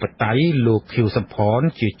ជាធិបតេយ្យលោកខៀវសំផន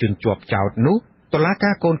ជាជនជាប់ចោទនោះតុលា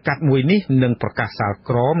ការកូនកាត់មួយនេះនឹងប្រកាសសាល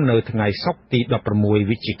ក្រមនៅថ្ងៃសុក្រទី16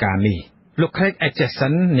វិច្ឆិកានេះលោក Craig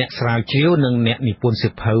Atchison អ្នកស្រាវជ្រាវនិងអ្នកនិពន្ធសៀ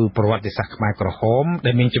វភៅប្រវត្តិសាស្ត្រខ្មែរក្រហម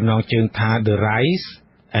ដែលមានចំណងជើងថា The Rise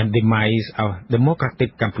and Demise of Democratic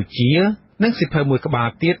Cambodia និងសៀវភៅមួយក្បាល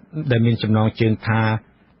ទៀតដែលមានចំណងជើងថា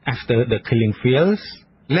After the Killing Fields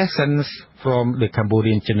Lessons from the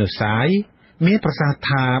Cambodian Genocide មានប្រសាសន៍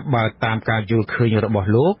ថាបើតាមការយល់ឃើញរបស់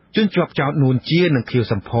លោកជនជាប់ចោទនួនជានិងខៀវ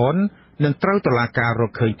សំផននឹងត្រូវតុលាការរ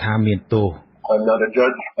កឃើញថាមានទោស I'm not a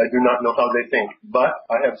judge. I do not know how they think, but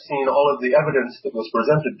I have seen all of the evidence that was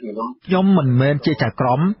presented to them. ខ្ញុំមិនមែនជាចៅក្រ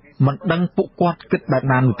មមិនដឹងពួកគាត់គិតបែប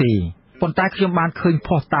ណានោះទេប៉ុន្តែខ្ញុំបានឃើញភ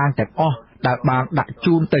ស្តុតាងទាំងអស់ដែលបានដាក់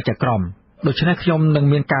ជូនទៅចៅក្រមដូច្នេះខ្ញុំនឹង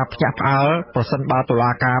មានការភ្ញាក់ផ្អើលប្រសិនបើតុ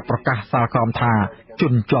លាការប្រកាសសាលក្រមថាជ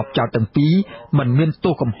នជាប់ចោទទាំងពីរមិនមាន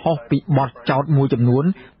ទោសកំហុសពីបទចោទមួយចំនួន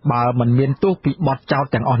បើមិនមានទោសពីបទចោទ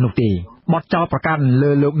ទាំងអស់នោះទេបទចោទប្រកាន់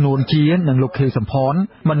លើលោកនួនជានិងលោកខៀវសំផន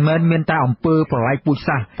មិនមែនមានតែអំពើប្រល័យពូជ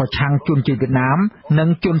សាសន៍ប្រឆាំងជនជាតិវៀតណាមនិង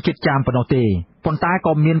ជនជាតិចាមប៉ុណ្ណោះទេប៉ុន្តែ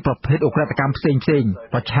ក៏មានប្រភេទឧក្រិដ្ឋកម្មផ្សេងៗ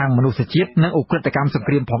ប្រឆាំងមនុស្សជាតិនិងឧក្រិដ្ឋកម្មសង្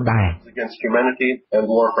គ្រាមផងដែរ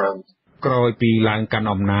ក្រោយពីឡើងកាន់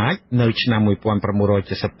អំណាចនៅឆ្នាំ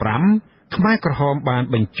1975ខ្មែរក្រហមបាន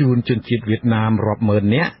បញ្ជូនជនជាតិវៀតណាមរាប់ម៉ឺន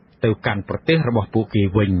នាក់ទៅកាន់ប្រទេសរបស់ពួកគេ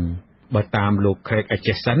វិញបើតាមលោក Craig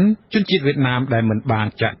Atchison ជនជាតិវៀតណាមដែលមិនបាន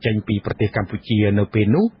ចាកចេញពីប្រទេសកម្ពុជានៅពេល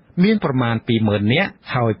នោះមានប្រមាណ 20,000 នាក់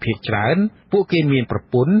ហើយភាគច្រើនពួកគេមានប្រ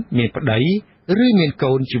ពន្ធមានប្តីឬមាន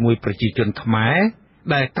កូនជាមួយប្រជាជនខ្មែរ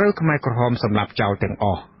ដែលត្រូវខ្មែរក្រហមសម្លាប់ចោលទាំងអ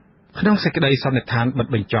ស់ក្នុងសេចក្តីសន្និដ្ឋានបិទ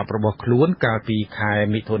បញ្ចប់របស់ខ្លួនកាលពីខែ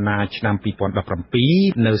មិថុនាឆ្នាំ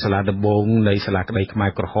2017នៅសាលាដំបងនៃសាលាក្តីខ្មែ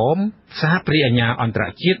រក្រហមសហព្រះអាជ្ញាអន្តរ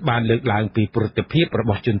ជាតិបានលើកឡើងពីប្រតិភិបរ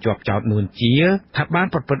បស់ជនជាប់ចោទនួនជាថាបាន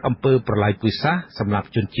ប្រព្រឹត្តអំពើប្រល័យពូជសាសន៍សម្រាប់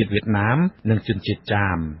ជនជាតិវៀតណាមនិងជនជាតិចា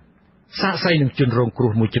មសាក្សីនឹងជនរងគ្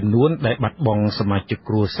រោះមួយចំនួនដែលបាត់បង់សមាជិក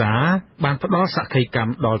គ្រួសារបានផ្ដល់សក្ខីកម្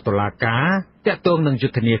មដល់តុលាការទាក់ទងនឹងយុ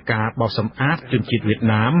ទ្ធនាការបោសសម្អាតជនជាតិវៀត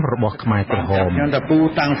ណាមរបស់ខ្មែរក្រហមខ្ញុំតែពូ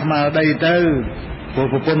តាំងស្មារតីទៅព្រោះ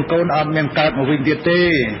ប្រពន្ធកូនអត់មានកើតមកវិញទៀតទេ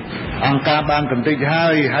អង្គការបានកំតិចហើ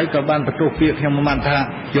យក៏បានបន្ទោសពាក្យខ្ញុំមិនថា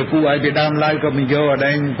យកពូឲ្យពីដើមឡើយក៏មិនយកអ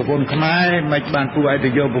ដែងប្រពន្ធខ្មែរមិនបានពូឲ្យទៅ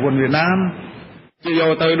យកប្រពន្ធវៀតណាមជាយ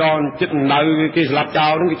កទៅដល់ចិត្តដៅគេស្លាប់ចោ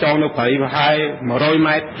លនឹងគេចងនៅព្រៃប្រហែល100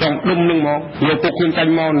ម៉ែត្រចង់ដុំនឹងមកយកពុកខ្ញុំចា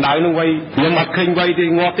ញ់មកដៅនឹងវៃខ្ញុំអត់ឃើញវៃទេ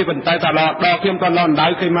ងាប់ទេប៉ុន្តែតែដល់ខ្ញុំតដល់ដៅ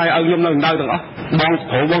ឃើញម៉ែឲ្យខ្ញុំនៅដៅទាំងអស់បង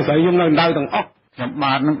ប្រុសបងស្រីខ្ញុំនៅដៅទាំងអស់ខ្ញុំ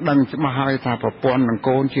បាននឹងដឹងច្បាស់ហើយថាប្រពន្ធនិង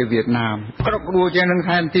កូនជាវៀតណាមគ្រប់គ្រួជានឹង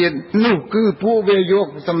ថែមទៀតនោះគឺពួកវាយក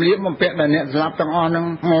សម្លៀកបំពាក់ដែលអ្នកស្លាប់ទាំងអស់នឹង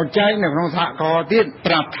មកចែកនៅក្នុងសហគមន៍ទៀត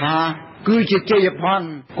ប្រាប់ថាគឺជាជ័យភ័ណ្ឌ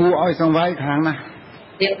គួរឲ្យសង្វេគខាងណា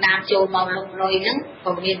វៀតណាមចូលមកលុកលុយហ្នឹង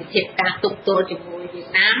ក៏មានវិធីការទប់ទល់ជាមួយវៀត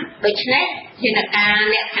ណាមដូច្នេះជាការ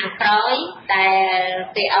អ្នកខាងក្រោយដែល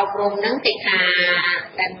គេអប់រំហ្នឹងគេថា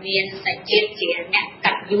ដែលមានតែជាតិជាអ្នក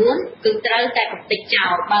កាត់យួនគឺត្រូវតែកំទេចចោ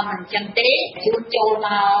លបើមិនអញ្ចឹងទេយួនចូលម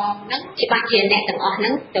កហ្នឹងច្បាស់ជាអ្នកទាំងអស់ហ្នឹ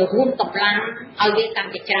ងទៅរួមកម្លាំងឲ្យវាកាន់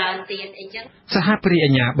តែច្រើនទៀតអីចឹងសហព្រះអា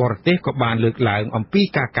ជ្ញាបរទេសក៏បានលើកឡើងអំពី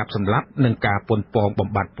ការកាប់សម្លាប់និងការប៉ុនប៉ងបំ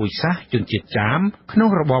បត្តិពូជសាសន៍ជនជាតិចាមក្នុង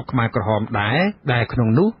របបខ្មែរក្រហមដែលក្នុង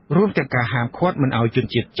នោះរួមទាំងការហាមឃាត់មិនឲ្យជន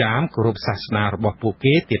ជាតិចាមគោរពសាសនារបស់ពួក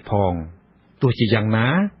គេទៀតផងទោះជាយ៉ាងណា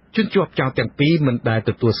ជនជាប់ចោទទាំងពីរមិនដែល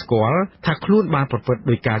ទទួលស្គាល់ថាខ្លួនបានប្រព្រឹត្ត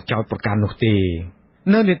ដោយការចោទប្រកាន់នោះទេ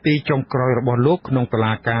នៅនីតិចុងក្រោយរបស់លោកក្នុងតុ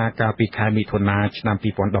លាការកាលពីខែមិថុនាឆ្នាំ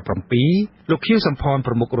2017លោកខៀវសំផន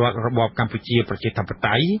ប្រមុខរដ្ឋរបបកម្ពុជាប្រជាធិប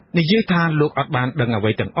តេយ្យនិយាយថាលោកអត់បានដឹងអ្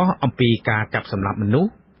វីទាំងអស់អំពីការកាប់សម្លាប់មនុស្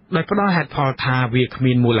សដោយផ្ដល់ហេតុផលថាវាគ្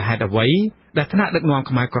មានមូលហេតុអ្វីដែលថ្នាក់ដឹកនាំ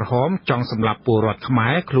ខ្មែរក្រហមចង់សម្លាប់ពលរដ្ឋខ្មែ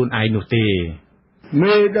រខ្លួនឯងនោះទេ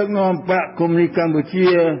មេដឹកនាំបកកុម្មុយនីសកម្ពុជា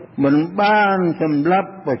មិនបានសម្លាប់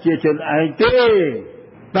ប្រជាជនឯងទេ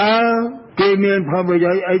តើគេមានផលប្រ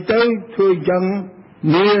យោជន៍អីទៅធ្វើចឹង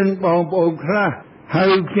មានបងប្អូនខ្លះហើ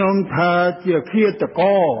យខ្ញុំថាជាឃាតក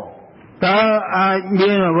រតើអាច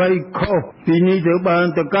មានអ្វីខុសពីនេះទៅបាន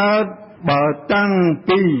ទៅកើតបើតាំង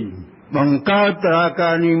ពីបង្កើតតុលាកា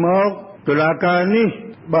រនេះមកតុលាការនេះ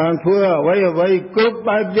បានធ្វើអ្វីគ្រប់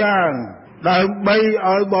បែបយ៉ាងដើម្បី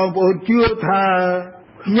ឲ្យបងប្អូនជឿថា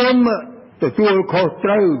ខ្ញុំទទួលខុស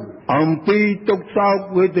ត្រូវអំពីទុក្ខសោក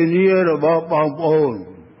វេទនារបស់បងប្អូន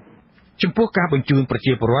ចំពោះការបញ្ជូនប្រ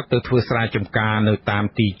ជាពលរដ្ឋទៅធ្វើស្រែចម្ការនៅតាម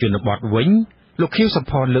ទីជនបទវិញលោកខៀវសំ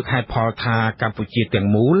ផនលើកហេតុផលថាកម្ពុជាទាំង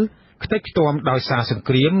មូលខ្ទេចខ្ទាំដោយសារសង្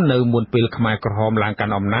គ្រាមនៅមុនពេលខ្មែរក្រហមឡើងកា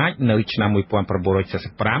ន់អំណាចនៅឆ្នាំ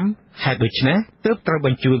1975ហេតុដូច្នេះទើបត្រូវប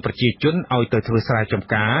ញ្ជូនប្រជាជនឲ្យទៅធ្វើស្រែចម្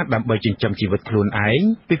ការដើម្បីចិញ្ចឹមជីវិតខ្លួនឯង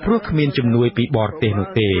ពីព្រោះគ្មានជំនួយពីបរទេសនោះ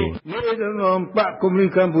ទេមេដឹកនាំបកកុម្មុយនីស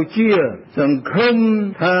កម្ពុជាសង្ឃឹម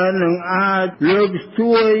ថានឹងអាចលើកស្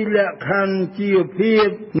ទួយលក្ខខណ្ឌជីវភាព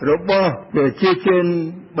របស់ប្រជាជន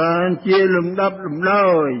បានជាលំដាប់លំ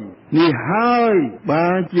ដោយនេះហើយបា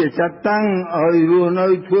នជាចាត់តាំងឲ្យរស់នៅ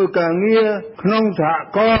ធ្វើការងារក្នុងសហ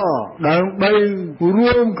គមន៍ដើម្បី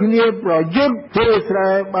រួមគ្នាប្រយុទ្ធធ្វើស្រែ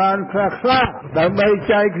បានខ្លះៗដើម្បី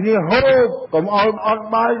ចែកគ្នាហូបកុំឲ្យអត់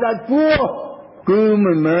បាយដាច់ពោះគឺ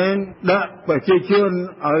មិនមែនដាក់ប្រជាជន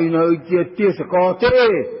ឲ្យនៅជាទេសកលទេ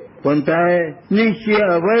ប៉ុន្តែនេះជា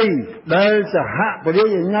អ្វីដែលសហប្រតិ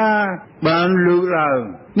ញ្ញាបានលើកឡើង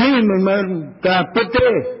នេះមិនមែនការពិតទេ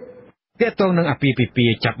ទាក់ទងនឹងអពាហ៍ពិពា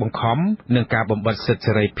ហ៍ចាប់បង្ខំនិងការបំបិទសិទ្ធិ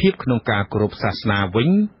សេរីភាពក្នុងការគោរពសាសនាវិញ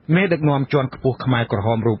មេដឹកនាំជាន់ខ្ពស់ខ្មែរក្រហ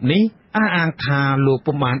មរូបនេះអះអាងថាលោក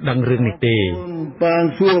ពុំបានដឹងរឿងនេះទេបាន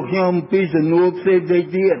សួរខ្ញុំពីសំណួរផ្សេងៗ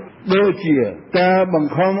ទៀតដូចជាការប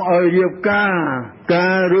ង្ខំឲ្យរៀបការ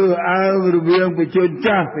រើសអើងរវាងប្រជាជន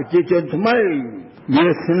ចាស់ប្រជាជនថ្មីវា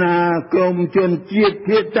សនាក្រមជនជាតិ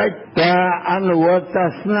ភាគតិចការអនុវត្តសា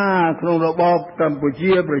សនាក្នុងរបបកម្ពុ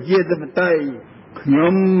ជាប្រជាធិបតេយ្យខ្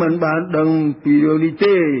ញុំមិនបានដឹងពីរឿងនេះ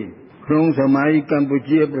ទេក្នុងសម័យកម្ពុ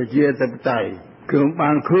ជាប្រជាធិបតេយ្យខ្ញុំ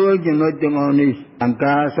បានឃើញចំណុចទាំងអស់នេះតាម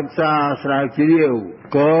ការសិក្សាស្រាវជ្រាវ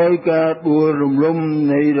ក្រោយការដួលរំលំ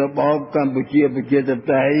នៃរបបកម្ពុជាប្រជាធិប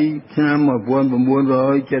តេយ្យឆ្នាំ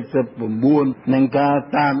1979និងការ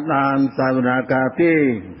តាមដានសវនាការទេ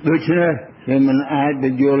ដូច្នេះខ្ញុំមិនអាចប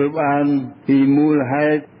ញ្យល់បានពីមូលហេ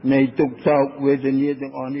តុនៃទុក្ខសោកវេទនាទាំ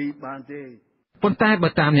ងអស់នេះបានទេប៉ុន្តែបើ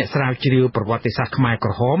តាមអ្នកស្រាវជ្រាវប្រវត្តិសាស្ត្រខ្មែរក្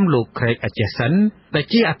រហមលោក Craig Acheson ដែល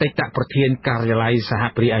ជាអតីតប្រធានការិយាល័យសហ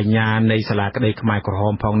ព្រាអាជ្ញានៃសាលាក្តីខ្មែរក្រហ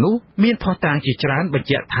មផងនោះមានភស្តុតាងជាច្រើនបញ្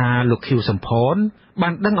ជាក់ថាលោកខៀវសំផនបា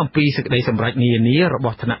នដឹងអំពីសេចក្តីសម្រេចនានារប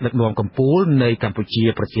ស់ថ្នាក់ដឹកនាំកម្ពុជានៃកម្ពុជា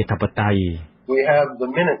ប្រជាធិបតេយ្យ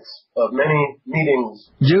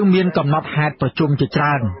យើងមានកំណត់ហេតុប្រជុំជាច្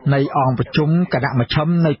រើននៃអង្គប្រជុំគណៈមជ្ឈិម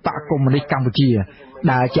នៃបកកុម្មុយនីសកម្ពុជា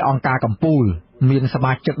ដែលជាអង្គការកម្ពុជាមានស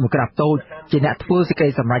មាជិកមួយក្រាបតូចជាអ្នកធ្វើសេចក្តី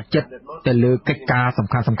សម្រេចចិត្តទៅលើកិច្ចការសំ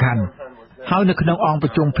ខាន់ៗហើយនៅក្នុងអង្គប្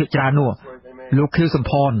រជុំភាគច្រើននោះលោកខៀវសំ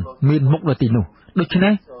ផនមានមុខនៅទីនោះដូច្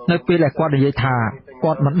នេះនៅពេលដែលគាត់និយាយថា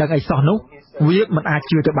គាត់មិនដឹងអីសោះនោះវាមិនអាច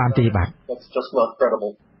ជឿទៅបានទេបាទ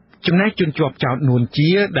ចំណែកជនជាប់ចោទនួនជា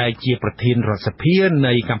ដែលជាប្រធានរដ្ឋសភា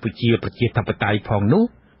នៃកម្ពុជាប្រជាធិបតេយ្យផងនោះ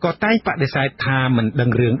ក៏តែងបដិសេធថាមិនដឹង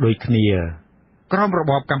រឿងដូចគ្នាក្រមរ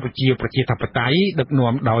បបកម្ពុជាប្រជាធិបតេយ្យដឹក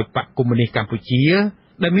នាំដោយបកកុម្មុយនីសកម្ពុជា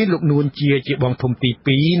ដែលមានលោកនួនជាបងធំទី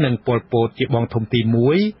2និងប៉ុលពតជាបងធំទី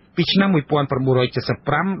1ពីឆ្នាំ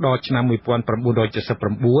1975ដល់ឆ្នាំ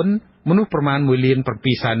1979មនុស្សប្រមាណ1.7 លាន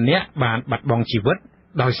នាក់បានបាត់បង់ជីវិត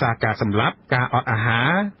ដោយសារការសម្លាប់ការអត់អាហារ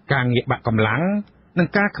ការងាកបាក់កម្លាំងនិង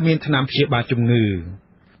ការគ្មានថ្នាំព្យាបាលជំងឺ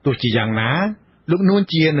ទោះជាយ៉ាងណាលោកនួន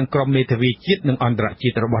ជានិងក្រុមមេធាវីជាតិនិងអន្តរជា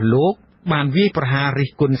តិរបស់លោកបានវាយប្រហាររិះ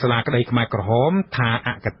គន់សាលាក្តីខ្មែរក្រហមថាអ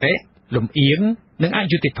កតេលំអៀងនិងអ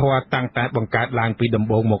យុត្តិធម៌តាំងតែបង្កើតឡើងពីដំ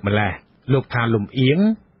បូងមកម្ល៉េះលោកថាលំអៀង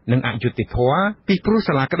និងអយុត្តិធម៌ពីព្រោះ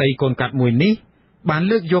សាលាក្តីកូនកាត់មួយនេះបាន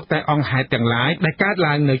លើកយកតែអង្គហេតុទាំងឡាយដែលកើត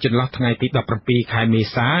ឡើងនៅចន្លោះថ្ងៃទី17ខែមេ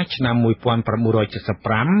សាឆ្នាំ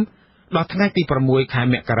1975ដល់ថ្ងៃទី6ខែ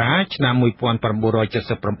មករាឆ្នាំ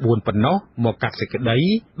1979ប៉ុណ្ណោះមកកាត់សេចក្តី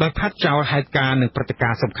ដោយផាត់ចោលហេតុការណ៍និងព្រឹត្តិកា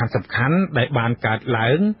រណ៍សំខាន់ៗដែលបានកើតឡើ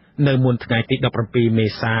ងនៅមុនថ្ងៃទី17មេ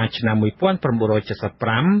សាឆ្នាំ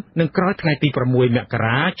1975និងក្រោយថ្ងៃទី6មក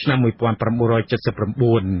រាឆ្នាំ1979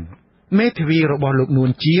មេធាវីរបស់លោកនួន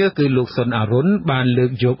ជាគឺលោកសុនអរុនបានលើ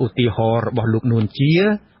កយកឧទាហរណ៍របស់លោកនួនជា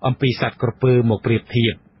អំពីសត្វក្រពើមកប្រៀបធៀ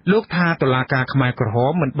បលោកថាតុលាការខ្មែរក្រហ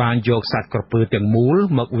មមិនបានយកសត្វក្រពើទាំងមូល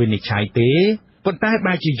មកវិនិច្ឆ័យទេប៉ុន្តែ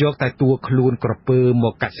បែរជាយកតែតួខ្លួនក្រពើម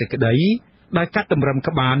កកាត់សេចក្តីដោយកាត់តម្រឹម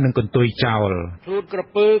ក្បាលនិងកន្ទុយចោលខ្លួនក្រ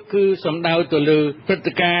ពើគឺសំដៅទៅលើព្រឹត្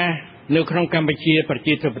តិការណ៍នៅក្នុងកម្ពុជាប្រ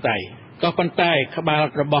ជាធិបតេយ្យក៏ប៉ុន្តែក្បាល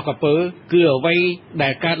របស់ក្រពើគឺអ្វីដែ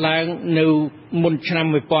លកើតឡើងនៅមុនឆ្នាំ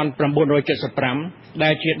1975ដែ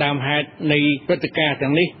លជាដើមហេតុនៃព្រឹត្តិការណ៍ទាំ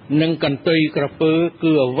ងនេះនិងកន្ទុយក្រពើ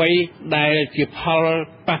គឺអ្វីដែលជាផល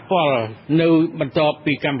ប៉ះពាល់នៅបន្ទាប់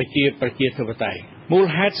ពីកម្ពុជាប្រជាធិបតេយ្យមូល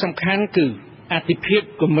ហេតុសំខាន់គឺអតិភិប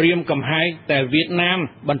គម្រាមកំហែងតែវៀតណាម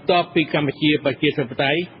បន្ទាប់ពីកម្ពុជាប្រជាធិប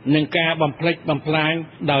តេយ្យនិងការបំផ្លិចបំផ្លាញ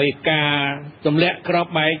ដោយការទម្លាក់គ្រាប់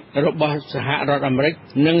បែករបស់សហរដ្ឋអាមេរិក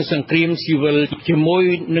និងសង្គ្រាមស៊ីវិលជាមួយ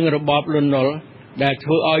នឹងរបបលន់នល់ ដែលធ្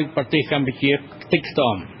វើឲ្យប្រទេសកម្ពុជាតិចស្ទ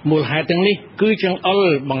មមូលហេតុទាំងនេះគឺចង្អុល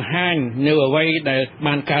បង្ហាញនៅអ្វីដែល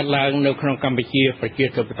បានកើតឡើងនៅក្នុងកម្ពុជាប្រជា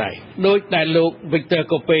ធិបតេយ្យដោយដែលលោក Victor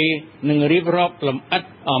Kope នឹងរៀបរាប់លម្អិត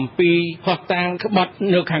អំពីភស្តុតាងក្បត់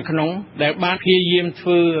នៅខាងក្នុងដែលបានព្យាយាមធ្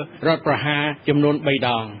វើរដ្ឋប្រហារចំនួន3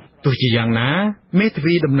ដងទោះជាយ៉ាងណាមេធា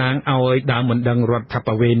វីតំណាងឲ្យដើមបណ្ដឹងរដ្ឋប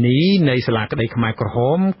វេនីនៃសាលាក្តីខ្មែរក្រហ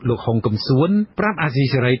មលោកហុងកំសួនប្រាប់អាស៊ី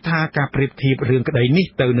សេរីថាការប្រៀបធៀបរឿងក្តីនេះ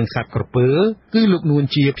ទៅនឹងសត្វក្រពើគឺលោកនួន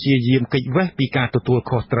ជាព្យាយាមគេចវេះពីការទទួល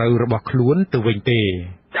ខុសត្រូវរបស់ខ្លួនទៅវិញទេ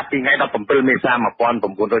ចាប់ពីថ្ងៃ17មេសា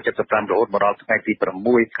1975រហូតមកដល់ថ្ងៃទី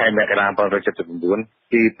6ខែមករា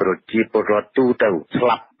1979គឺប្រជាពលរដ្ឋទូទៅស្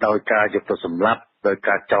លាប់ដោយការយកទៅសម្លាប់ដោយ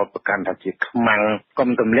ការចោទប្រកាន់ថាជាខ្មាំងកុំ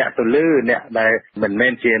ទម្លាក់ទៅលើអ្នកដែលមិនមែ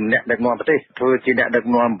នជាអ្នកដឹកនាំប្រទេសធ្វើជាអ្នកដឹក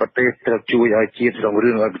នាំប្រទេសត្រូវជួយឲ្យជាតិរង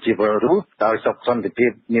រឿងឲ្យប្រជាពលរដ្ឋរស់ដោយសុខសន្តិភា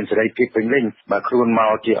ពមានសេរីភាពពេញលេញបើខ្លួនម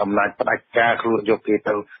កជាអំណាចផ្ដាច់ការខ្លួនយកគេ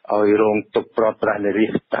ទៅឲ្យរងទុក្ខប្រត់ប្រាស់នារី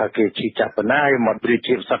តើគេជិះចាប់បណ្ណាមកព្រា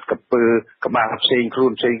ជាសត្វកពើក្បាលផ្សេងខ្លួ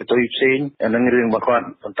នផ្សេងកតុយផ្សេងអានឹងរឿងរបស់គាត់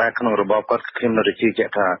ប៉ុន្តែក្នុងរបបគាត់ខ្ញុំនៅជឿជា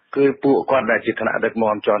ក់ថាគឺពួកគាត់ដែលជាឋានៈដឹក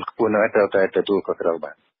នាំជាន់ខ្ពស់នៅត្រូវតែទទួលខុសត្រូវ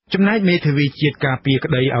បាទចំណែកមេធាវីជាតិការពារ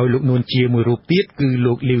ក្តីឲ្យលោកនួនជាមួយរូបទៀតគឺ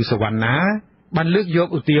លោកលីវសវណ្ណាបានលើកយក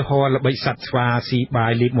ឧទាហរណ៍ល្បិចសត្វស្វាស៊ីបា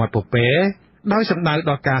យលីបមាត់ពពែដោយសម្ដៅ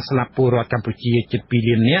ដល់ការស្លាប់ពលរដ្ឋកម្ពុជាជិត2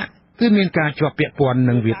លាននាក់គឺមានការជាប់ពាក់ព័ន្ធ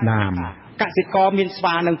នឹងវៀតណាមកសិករមានស្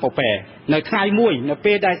វានិងពពែនៅថ្ងៃមួយនៅ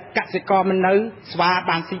ពេលដែលកសិករមិននៅស្វា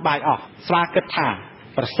បានស៊ីបាយអស់ស្វាគិតថា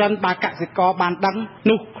ប្រសិនបើកសិករបានដឹង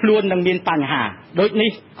នោះខ្លួននឹងមានបញ្ហាដូចនេះ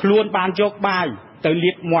ខ្លួនបានយកបាយទៅ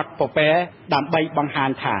លាបមាត់ពពែដើម្បីបង្ហាញ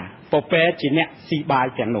ថាពពែជាអ្នកស៊ីបាយ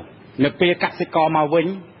ទាំងនោះនៅពេលកសិករមកវិញ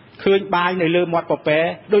ឃើញបាយនៅលើមាត់ពពែ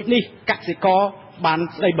ដូចនេះកសិករបាន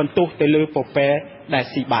ស្ដីបន្ទោសទៅលើពពែដែល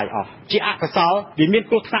ស៊ីបាយអស់ជាអកុសលវាមាន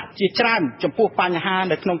គ្រោះថ្នាក់ជាច្រើនចំពោះបញ្ហា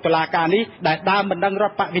នៅក្នុងតុលាការនេះដែលដើមបណ្ដឹងរ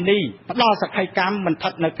ដ្ឋបវេនីផ្ដល់សក្ខីកម្មមិនស្ថិ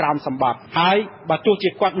តនៅក្រោមសម្បត្តិហើយបើទោះជា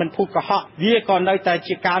គាត់មិនភូតកុហកវាក៏នៅតែ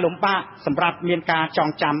ជាការលំបាកសម្រាប់មានការចង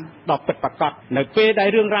ចាំដ៏ពិតប្រាកដនៅពេលដែល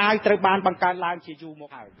រឿងរ៉ាវត្រូវបានបង្កើតឡើងជាយូរមក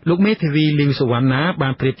ហើយលោកមេធាវីលីវសវណ្ណាបា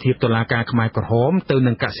នប្រៀបធៀបតុលាការខ្មែរក្រហមទៅ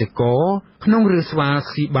នឹងកសិករក្នុងរឿងស្វា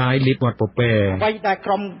ស៊ីបាយលីបមាត់ពពែអ្វីដែល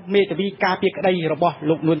ក្រុមមេធាវីការពារក្តីរបស់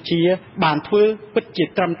លោកនួនជាបានធ្វើពិតជា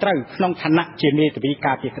ត្រឹមត្រូវក្នុងឋានៈជាមេធាវី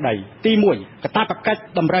ការពារក្តីទី1កាតព្វកិច្ច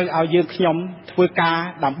តម្រូវឲ្យយើងខ្ញុំធ្វើការ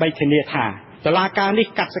ដើម្បីធានាថាតុលាការនេះ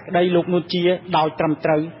កាត់សេចក្តីលោកនួនជាដោយត្រឹមត្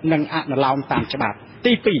រូវនិងអនុលោមតាមច្បាប់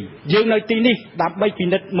ទី2យើងនៅទីនេះដើម្បីពិ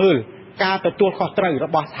និត្យមើលការទទួលខុសត្រូវរ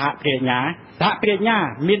បស់សហប្រញ្ញា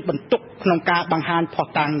មានបន្ទុកក្នុងការបង្ហាញភស្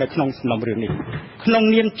តុតាងនៅក្នុងសំណុំរឿងនេះក្នុង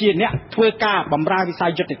នាមជាអ្នកធ្វើការបម្រើវិស័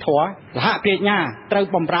យយុត្តិធម៌សហប្រញ្ញាត្រូវ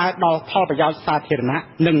បម្រើដល់ផលប្រយោជន៍សាធារណៈ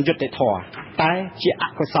និងយុត្តិធម៌តែជាអ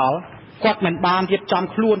កុសលគាត់មិនបានរៀបចំ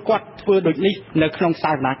ខ្លួនគាត់ធ្វើដូចនេះនៅក្នុងស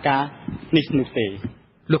វនាការនេះនោះទេ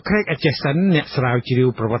លោក Craig Atchison អ្នកស្រាវជ្រាវ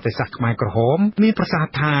ប្រវត្តិសាស្ត្រខ្មែរក្រហមមានប្រសាស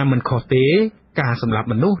ន៍ថាមិនខុសទេការសម្លាប់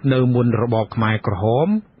មនុស្សនៅមុនរបបខ្មែរក្រហម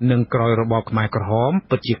និងក្រោយរបបខ្មែរក្រហម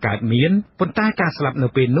ពិតជាកើតមានប៉ុន្តែការស្លាប់នៅ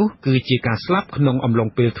ពេលនោះគឺជាការស្លាប់ក្នុងអំឡុង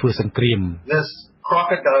ពេលធ្វើសង្គ្រាម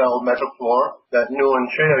crocodile metaphor that Nguyen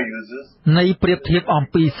Chea uses នៃប្រៀបធៀបអំ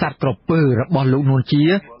ពីសត្វក្រពើរបស់លោកនួនជា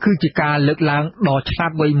គឺជាការលើកឡើងដ៏ឆ្លា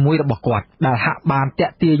តវៃមួយរបស់គាត់ដែលហាក់បានតា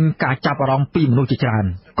ក់ទាញការចាប់អារម្មណ៍ពីមនុស្សជាច្រើន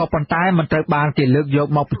ក៏ប៉ុន្តែមិនត្រូវបានគេលើកយក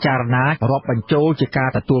មកពិចារណារាប់បញ្ចូលជាការ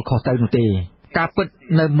ទទួលខុសត្រូវនោះទេការពិត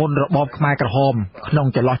នៅមុនរបបខ្មែរក្រហមក្នុង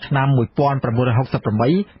ចន្លោះឆ្នាំ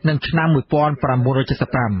1968និងឆ្នាំ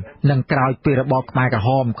1975និងក្រោយពេលរបបខ្មែរក្រហ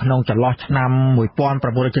មក្នុងចន្លោះឆ្នាំ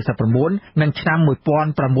1979និងឆ្នាំ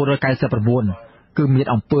1999គឺមាន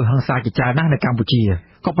អំពើហិង្សាជាច្រើនណាស់នៅកម្ពុជា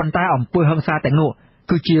ក៏ប៉ុន្តែអំពើហិង្សាទាំងនោះ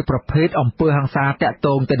គឺជាប្រភេទអំពើហិង្សាតាក់ទ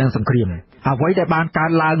ងទៅនឹងសង្គ្រាមអ្វីដែលបានកើ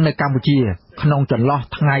តឡើងនៅកម្ពុជាក្នុងចន្លោះ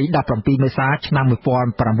ថ្ងៃ17មេសាឆ្នាំ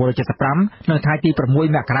1975និងថ្ងៃទី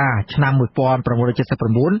6មករាឆ្នាំ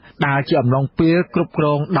1979ដែលជាអំឡុងពេលគ្រប់គ្រ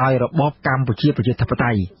ងដោយរបបកម្ពុជាប្រជាធិប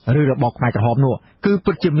តេយ្យឬរបបខ្មែរក្រហមនោះគឺ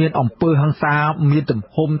ពិតជាមានអំពើហិង្សាមានទំ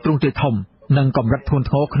ហំទ្រង់ទ្រាយធំនិងកម្រិតធ្ងន់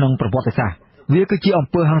ធ្ងរក្នុងប្រវត្តិសាស្ត្រវាគឺជាអំ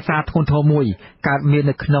ពើហិង្សាធ្ងន់ធ្ងរមួយកើតមាន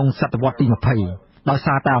នៅក្នុងសតវត្សទី20ដោយ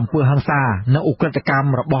សារតែអំពើហិង្សានិងឧក្រិដ្ឋកម្ម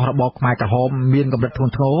របស់របបខ្មែរក្រហមមានកម្រិតធ្ង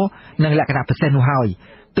ន់ធ្ងរនិងលក្ខណៈពិសេសនោះហើយ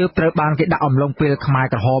ទើបត្រូវបានគេដាក់អំឡុងពេលខ្មែរ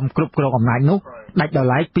ក្រហមគ្រប់គ្រងអំណាចនោះដាច់ដោយ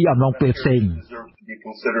ឡែកពីអំឡុងពេលផ្សេង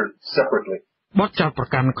បទចោទប្រ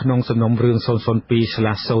កាន់ក្នុងសំណុំរឿង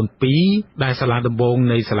002/02ដែលសាលាដំបង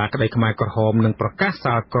នៃសាលាក្តីខ្មែរក្រហមនឹងប្រកាស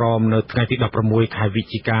សាលក្រមនៅថ្ងៃទី16ខែវិ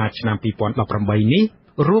ច្ឆិកាឆ្នាំ2018នេះ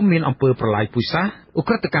រួមមានអំពើប្រល័យពូជសាសន៍ឧ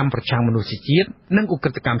ក្រិដ្ឋកម្មប្រឆាំងមនុស្សជាតិនិងឧក្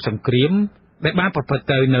រិដ្ឋកម្មសង្គ្រាមដែលបានប្រព្រឹត្ត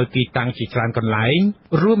ទៅនៅទីតាំងជាច្រើនកន្លែង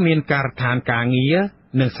រួមមានការដ្ឋានការងារ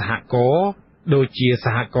និងសហករណ៍ដូចជាស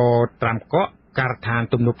ហករណ៍ត្រាំកក់ការដ្ឋាន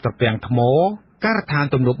ទំនប់ត្រពាំងថ្ម ការដ្ឋាន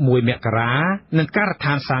ទំនប់1មករានិងការដ្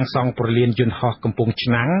ឋានសាងសង់ប្រលានយន្តហោះកំពង់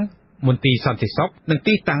ឆ្នាំងមន្ទីរសន្តិសុខនិង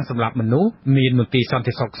ទីតាំងសម្រាប់មនុស្សមានមន្ទីរសន្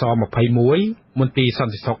តិសុខស21មន្ទីរស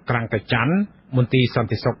ន្តិសុខក្រាំងតាច័ន្ទមន្ទីរសន្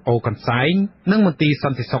តិសុខអូកន្សែងនិងមន្ទីរស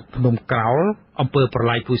ន្តិសុខភ្នំក្រោលអំពើប្រ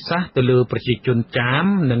ល័យពូជសាសន៍ទៅលើប្រជាជនចាម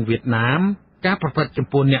និងវៀតណាមការប្រព្រឹត្តចំ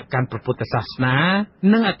ពោះអ្នកកាន់ព្រះពុទ្ធសាសនា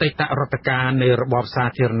និងអតីតរដ្ឋការនៃរបបសា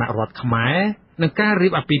ធារណរដ្ឋខ្មែរនិងការរៀ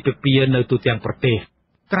បអាពាហ៍ពិពាហ៍នៅទូទាំងប្រទេស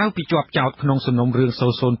ក្រៅពីជាប់ចោទក្នុងសំណុំរឿង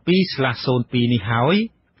002/02នេះហើយ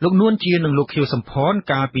លោកនួនជានិងលោកខៀវសំផន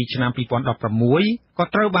កាលពីឆ្នាំ2016ក៏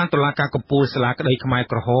ត្រូវបានតុលាការកំពូលសាលាក្តីខ្មែរ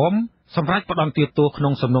ក្រហមសម្រាប់ផ្តន្ទាទោសក្នុ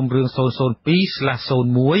ងសំណុំរឿង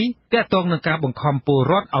002/01ទាក់ទងនឹងការបង្ខំពល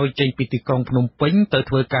រដ្ឋឲ្យចេញពីទីក្រុងភ្នំពេញទៅ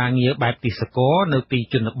ធ្វើការងារបែបទេសចរនៅទី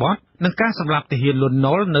ជនបទនិងការសម្លាប់ទាហានលន់ន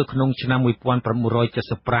ល់នៅក្នុងឆ្នាំ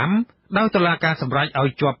1975ដោយតុលាការសម្រេចឲ្យ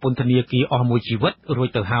ជាប់ពន្ធនាគារអស់មួយជីវិតរួច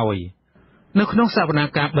ទៅហើយនៅក្នុងសវនា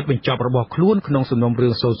ការបិទបញ្ចប់របស់ខ្លួនក្នុងសំណុំរឿ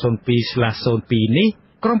ង002/02នេះ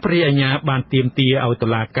ក្រុមព្រះរាជអាជ្ញាបានទាមទារឲ្យតុ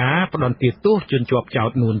លាការផ្តន្ទាទោសជនជាប់ចោទ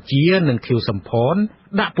នួនជានិងខៀវសំផន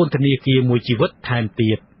ដាក់ពន្ធនាគារមួយជីវិតថែម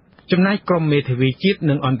ទៀតចំណែកក្រុមមេធាវីជាតិ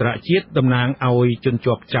និងអន្តរជាតិតំណាងឲ្យជន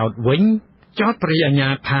ជាប់ចោទវិញចោទព្រះរាជអាជ្ញា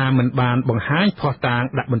ថាមិនបានបង្ហាញភស្តុតាង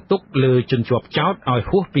ដាក់បន្ទុកលើជនជាប់ចោទឲ្យ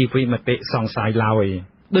ហួសពីវិមតិសង្ស័យឡើយ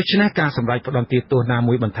ដូច្នេះការសម្រេចផ្តន្ទាទោសណា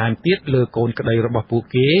មួយបន្ថែមទៀតលើកូនក្តីរបស់ពួក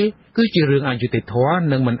គេគឺជារឿងអយុត្តិធម៌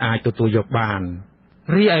និងមិនអាចទទួលយកបាន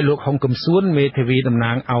រីឯលោកហុងកឹមសួនមេធាវីតំ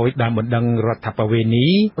ណាងឲ្យដើមបណ្ដឹងរដ្ឋបវេនី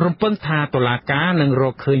រំពឹងថាតុលាការនឹងរ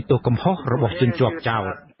កឃើញទោសកំហុសរបស់ជនជាប់ចោទ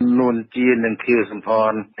នួនជានិងខៀវសំផ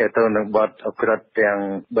នតែទៅនឹងបទអក្រិតទាំង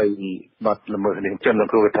3បទល្មើសនេះជន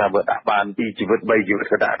គ្រូថាបើដាក់បាន2ជីវិត3ជីវិត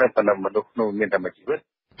ក៏ដាក់ដែរប៉ុន្តែមនុស្សនោះមានតែ1ជីវិត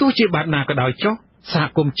ទោះជាបាត់ណាក៏ដោយចុះសហ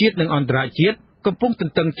គមន៍ជាតិនិងអន្តរជាតិកំពុងទ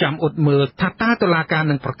ន្ទឹងចាំអ៊ុតមើលថាតើតុលាការ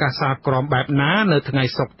នឹងប្រកាសសាលក្រមបែបណានៅថ្ងៃ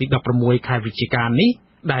សុក្រទី16ខែវិច្ឆិកានេះ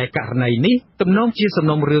ដែលករណីនេះទំនងជាសំ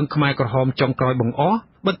ណុំរឿងខ្មែរក្រហមចុងក្រោយបង្អស់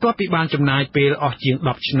បន្ទាប់ពីបានចំណាយពេលអស់ជាង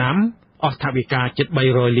10ឆ្នាំអស់ថវិកាជិត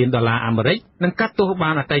$300លានអាមេរិកនិងកាត់ទោសបា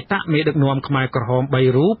នអតីតមេដឹកនាំខ្មែរក្រហម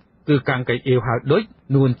3រូបគឺកាំងកៃអៀវហៅឌុច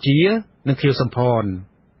នួនជានិងខៀវសំផន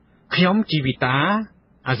ខ្ញុំជីវិតា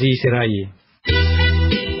អាស៊ីសេរី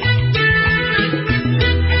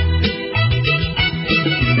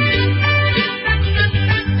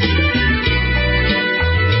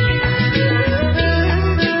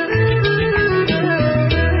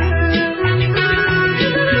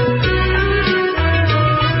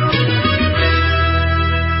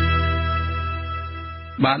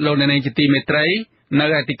បាទលោកអ្នកនាងជាទីមេត្រីនៅ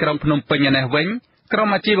ឯទីក្រុងភ្នំពេញឯនេះវិញក្រុម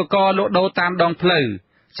អាជីវករលក់ដូរតាមដងផ្លូវ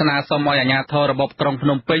ស្នើសុំឲ្យអាជ្ញាធររបបក្រុងភ្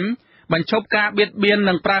នំពេញបញ្ឈប់ការបៀតបៀន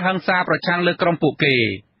និងប្រើហិង្សាប្រឆាំងលើក្រុមពួកគេ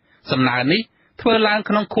សំណើនេះធ្វើឡើង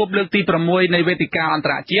ក្នុងខួបលើកទី6នៃវេទិកាអន្ត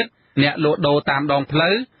រជាតិអ្នកលក់ដូរតាមដងផ្លូ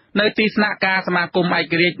វនៅទីស្នាក់ការសមាគមឯ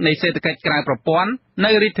ករាជ្យនៃសេដ្ឋកិច្ចក្រៅប្រព័ន្ធ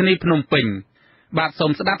នៅរាជធានីភ្នំពេញបាទសូ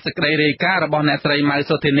មស្ដាប់សេចក្តីរាយការណ៍របស់អ្នកស្រីម៉ៅ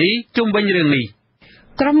សុធីនីជុំវិញរឿងនេះ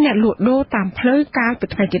ក្រុមអ្នកលក់ដូរតាមផ្លូវកាលពី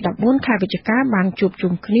ថ្ងៃទី14ខែវិច្ឆិកាបានជួប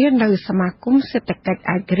ជុំគ្នានៅសមាគមសេដ្ឋកិច្ច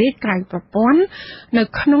ឯករាជ្យក្រៅប្រព័ន្ធនៅ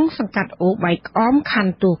ក្នុងសង្កាត់អូបែកក្អមខ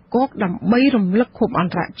ណ្ឌទួលគោកដើម្បីរំលឹកខួបអ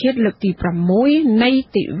ន្តរជាតិលើកទី6នៃ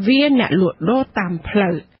ទិវាអ្នកលក់ដូរតាមផ្លូ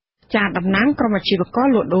វចាតំណាងក្រុមអាជីវករ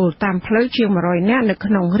លក់ដូរតាមផ្លូវជាង100នាក់នៅ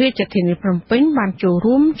ក្នុងរាជធានីភ្នំពេញបានចូល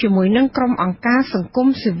រួមជាមួយនឹងក្រុមអង្គការសង្គម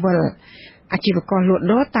ស៊ីវិលអាជីវករលក់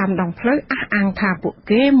ដូរតាមដងផ្លូវអះអាងថាពួក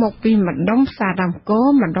គេមកពីម្ដុំផ្សារដើមគោ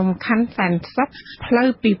ម្ដុំខណ្ឌសែនសុខផ្លូវ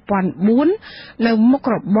2004នៅមុខ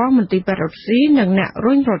របរមន្ទីរពេទ្យរកស៊ីនិងអ្នក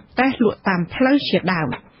រុញរទេះលក់តាមផ្លូវជាដើម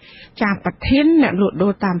ចាប្រធានអ្នកលក់ដូ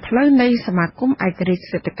រតាមផ្លូវនៃសមាគមឯករាជ្យ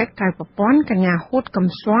សេដ្ឋកិច្ចក្រៅប្រព័ន្ធកញ្ញាហួតកំ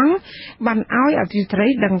ស្វាំងបានឲ្យអធិស្ឋា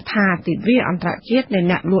នដឹងថាទិវាអន្តរជាតិនៃ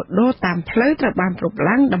អ្នកលក់ដូរតាមផ្លូវត្រូវបានប្រព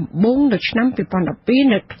ឡើងដំបូងនៅឆ្នាំ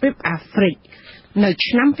2012នៅទ្វីបអាហ្វ្រិកនៅ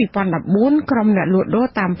ឆ្នាំ2014ក្រុមអ្នកលក់ដូរ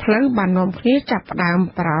តាមផ្លូវបាននាំគ្នាចាប់ផ្ដើម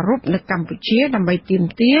ប្រារព្ធនៅកម្ពុជាដើម្បីទាម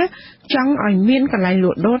ទារចង់ឲ្យមានកន្លែងល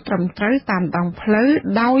ក់ដូរត្រឹមត្រូវតាមដងផ្លូវ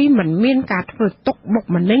ដោយមិនមានការធ្វើទុកបុក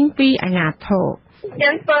ម្នេញពីអាជ្ញាធរយើ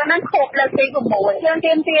ងធ្វើនឹងខូបលើកទី6យើង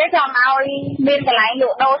ទាមទារចង់ឲ្យមានកន្លែងល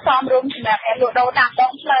ក់ដូរសមរម្យសម្រាប់អ្នកលក់ដូរតាមដ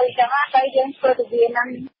ងផ្លូវចឹងហើយយើងធ្វើទិវាហ្នឹង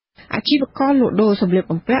អាជីវករលក់ដូរសម្លៀក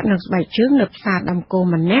បំពាក់និងស្បែកជើងនៅផ្សារដើមគោ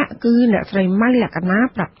ម្នាក់គឺអ្នកស្រីម៉ៅលក្ខណា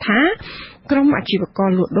ប្រាប់ថាក្រុមអាជីវករ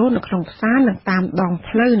លក់ដូរនៅក្នុងផ្សារនិងតាមដង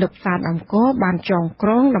ផ្លូវនៅផ្សារដើមគោបានចងក្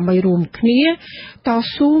រងដើម្បីរួមគ្នាត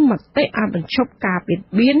ស៊ូមតិឲ្យបញ្ឈប់ការបៀត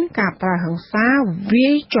បៀនការប្រើហិង្សាវា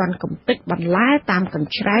យជន់កំទេចបន្លែតាមក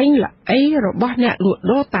ញ្ច្រែងល្អីរបស់អ្នកលក់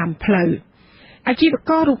ដូរតាមផ្លូវ អាជីវ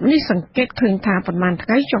កររូបនេះសង្កេតឃើញថាប្រមាណថ្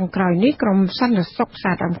ងៃចុងក្រោយនេះក្រុមសន្តិសុខផ្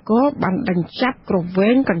សារដើមគោបានដេញចាប់គ្រវែ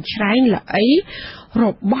ងកញ្ច្រែងល្អីរ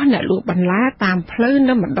បស់អ្នកលក់បន្លែតាមផ្លូវ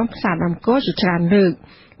នៅម្ដុំផ្សារដើមគោជាច្រើនលើក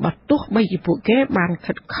បើទោះបីជាពួកគេបាន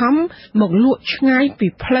ខិតខំមកលក់ឆ្ងាយពី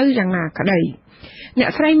ផ្លូវយ៉ាងណាក្តីអ្នក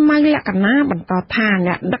ស្រីម៉ៅលក្ខណាបន្តថា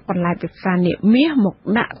អ្នកដឹកបន្លែពីផ្សារនាគមាសមក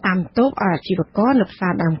ដាក់តាមតូបអាជីវករនៅផ្សា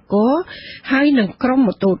រដើមគោហើយនឹងក្រុម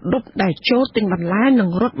ម៉ូតូឌុបដែលចូលទិញបន្លែនិង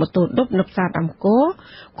រត់ម៉ូតូឌុបនៅផ្សារដើមគោ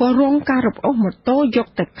ក៏រងការរំអូសម៉ូតូយក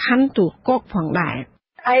ទៅខណ្ឌទូគោកផងដែរ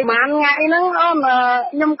ហើយបានថ្ងៃហ្នឹងអូន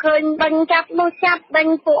ខ្ញុំឃើញដេញចាប់នោះចាប់ដេញ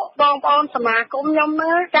ពួកបងប្អូនសមាគមខ្ញុំហ្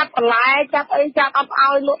នឹងចាប់បន្លែចាប់អីចាប់អត់ឲ្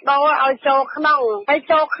យលក់ដូរឲ្យចូលក្នុងហើយ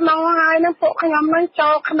ចូលក្នុងហើយហ្នឹងពួកខ្ញុំហ្នឹងចូ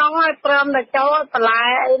លក្នុងហើយព្រមតែចូលបន្លែ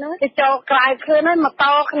អីហ្នឹងគេចូលក្រៅឃើញហើយម៉ូ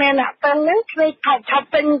តូគ្នាអ្នកទាំងហ្នឹងគ្នាឆាប់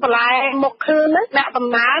ទិញបន្លែមកឃើញហ្នឹងអ្នកដំ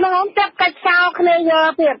ណើរហ្នឹងអូនចាប់កាច់ចោលគ្នាយក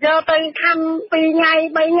ទៀតយកទៅខណ្ឌ2ថ្ងៃ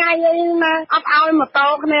3ថ្ងៃអីណាអត់ឲ្យម៉ូតូ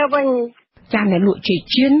គ្នាវិញចាអ្នកលក់ជី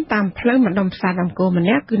ជៀនតាមផ្លូវម្ដុំផ្សារដើមគោម្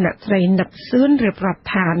នាក់គឺអ្នកស្រីនឹកសឿនរៀបរាប់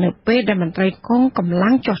ថានៅពេលដែលមន្ត្រីកងកម្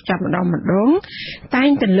លាំងចុះចាប់ម្ដងតែង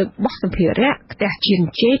តែលើកបោះសម្ភារៈផ្ទះជៀន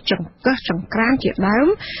ជេរចង្កឹះចង្ក្រានជាដើម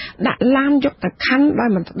ដាក់ឡានយកទៅខណ្ឌដោយ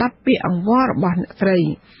មិនស្ដាប់ពាក្យអង្វររបស់អ្នកស្រី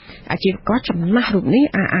អាជីវករចំណាស់រូបនេះ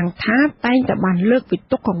អះអាងថាតែងតែបានលើកពី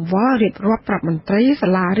ទុកកង្វល់រៀបរាប់ប្រាប់មន្ត្រីសា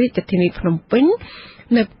លារាជធានីភ្នំពេញ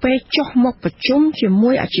នៅពេលចុះមកប្រជុំជាមួ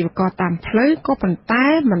យអាជីវករតាមផ្លូវក៏ប៉ុន្តែ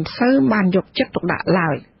មិនសូវបានយកចិត្តទុកដាក់ឡើ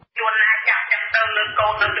យជួនណាចាប់ចឹងទៅលើកូ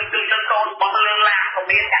នទៅលើកូនរបស់លើឡានក៏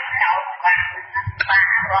មានដាក់ចោលបាទ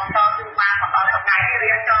រំតគឺបានមកដល់ថ្ងៃ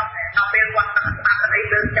រៀនចូលដល់ពេលគាត់ទៅស្ដាប់ទៅ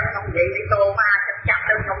លើចាប់ក្នុងនិយាយនេះទៅមកចាប់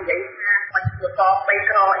ទៅក្នុងនិយាយថាមិនទៅតទៅ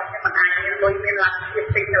ក្រអីមិនអាចមានលុយមានឡានទៀត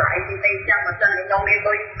ទិញកន្លែងទីនេះចឹងបើមិនខ្ញុំមាន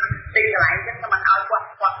លុយទិញកន្លែងចឹងមិនឲ្យគាត់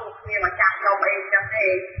ពួកគ្នាមកចាប់ខ្ញុំអីចឹងទេ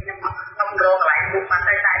ខ្ញុំរកកន្លែងមុខមក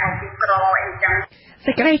តែខ្ញុំពីក្រអីចឹង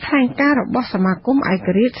សេចក្តីថ្លែងការណ៍របស់សមាគមឯក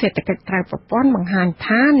រាជ្យសេដ្ឋកិច្ចក្រៅប្រព័ន្ធបង្ហាញ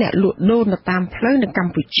ថាអ្នកលក់ដូរនៅតាមផ្លូវនៅក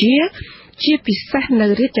ម្ពុជាជាពិសេសនៅ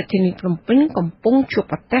រាជធានីភ្នំពេញកំពុងជួប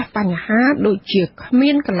ប្រទះបញ្ហាដូចជាគ្មា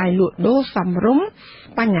នកន្លែងលក់ដូរសមរម្យ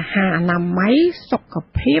បញ្ហាអនាម័យសុខ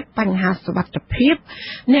ភាពបញ្ហាសុវត្ថិភាព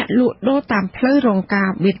អ្នកលក់ដូរតាមផ្លូវរងការ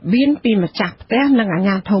បៀតបៀនពីម្ចាស់ផ្ទះនិងអាជ្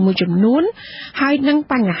ញាធរមួយចំនួនហើយនឹង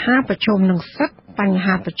បញ្ហាប្រឈមនឹងសិទ្ធិបញ្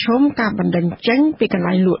ហាប្រឈមការបណ្តេញចេញពីកន្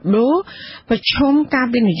លែងលក់ដូរប្រឈមការ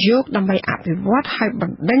វិនិយោគដើម្បីអភិវឌ្ឍហើយប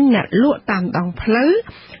ណ្តេញអ្នកលក់តាមដងផ្លូវ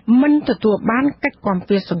មិនទទួលបានកិច្ចគាំ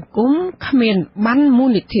ពារសង្គមគ្មានបានមូល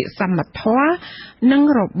និធិសមត្ថភាពនិង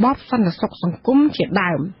របបសន្តិសុខសង្គមជា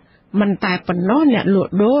ដើមមិនតែប៉ុណ្ណោះអ្នកល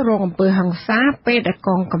ក់ដូររងអំពើហិង្សាពេលដែលក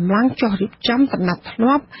ងកម្លាំងចុះរៀបចំដំណាប់ធ្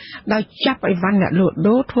នាប់ដោយចាប់អីវ៉ាន់អ្នកលក់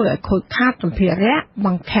ដូរធ្វើឲ្យខូចខាតសម្ភារៈប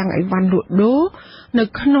ង្ខាំងអីវ៉ាន់លក់ដូរនៅ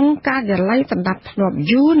ក្នុងការិយាល័យដំណាប់ធ្នាប់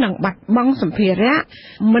យូរនិងបាត់បង់សម្ភារៈ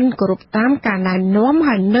មិនគោរពតាមការណែនាំ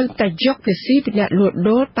ហើយនៅតែយកភាសីពីអ្នកលក់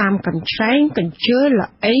ដូរតាមកញ្ច្រែងកញ្ជើល្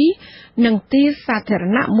អីនិងទីសាធារ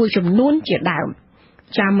ណៈមួយចំនួនជាដើម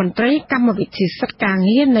ចាមន្ត្រីកម្មវិធីសិទ្ធិការ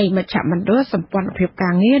ងារនៃមជ្ឈមណ្ឌលសម្ព័ន្ធភាពកា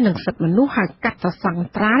រងារនិងសិទ្ធិមនុស្សហៅកាត់សសង្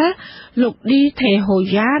ត្រាល់លោកឌីថេហូ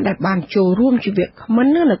យ៉ាដែលបានចូលរួមជាវាគ្មិន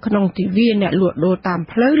នៅក្នុងទិវាអ្នកលក់ដូរតាម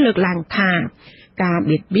ផ្លូវលើកឡើងថាការ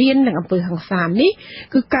បៀតបៀននិងអំពើហិង្សានេះ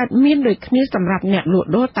គឺកើតមានដូចគ្នាសម្រាប់អ្នកលក់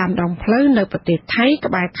ដូរតាមដងផ្លូវនៅប្រទេសថៃ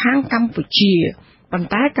ក្បែរខាងកម្ពុជាប៉ុន្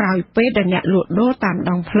តែក្រោយពេលដែលអ្នកលក់ដូរតាម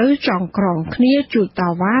ដងផ្លូវចងក្រងគ្នាជួយត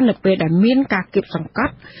វ៉ានៅពេលដែលមានការគៀបសង្ក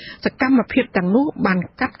ត់សកម្មភាពទាំងនោះបាន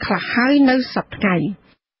កាត់ខ្លះហើយនៅសប្តាហ៍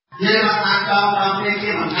យើងបានតាមដល់គ្នា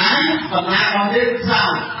ជាមិនណាប៉ុន្តែបងយើងខ្លាំ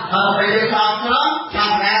ងដល់ពេលយើងដល់ត្រង់តា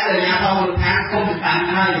មដែលអាញាធម៌ខាងគុំតាម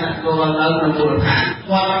ហើយចូលទៅក្នុងមូលដ្ឋាន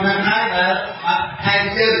គាត់មិនហើយដែលថែ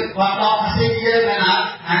ជើងគាត់បោកស៊ីយើងណា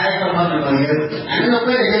ហើយក៏មិនទៅយើងអានេះ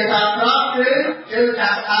ពេលយើងដល់ត្រង់គឺយើង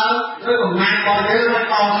ចាប់ដើមឬកំណាចរបស់យើង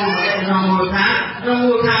ហើយក៏ក្នុងមូលដ្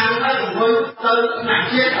ឋានហើយអង្គុយទៅថ្នាក់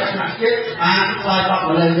ជាតិឲ្យថ្នាក់ជាតិបានឆ្លើយតបម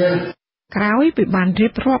កលើយើងក្រោយពីបានរៀ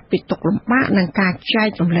បរាប់ពីទុក្ខលំបាកនិងការចែក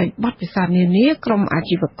រំលែកបទពិសោធន៍នានាក្រុមអា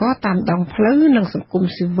ជីវករតាមដងផ្លូវនិងសង្គម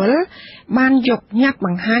ស៊ីវិលបានយកញត្តិប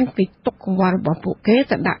ង្ហាញពីទុក្ខកង្វល់របស់ពួកគេ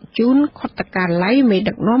ទៅដាក់ជូនខុទ្ទកាល័យមេ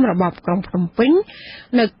ដឹកនាំរបបក្រុងភ្នំពេញ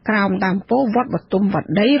នៅក្រោមដើមពោធិ៍វត្តបទុមវ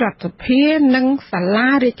ត្តីរដ្ឋសភានិងសាលា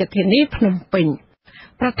រាជធានីភ្នំពេញ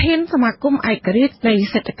ប្រធានសមាគមឯករាជ្យនៃ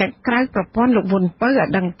សេដ្ឋកិច្ចក្រៅប្រព័ន្ធលោកវុនពៅឲ្យ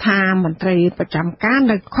ដឹងថាមន្ត្រីប្រចាំការ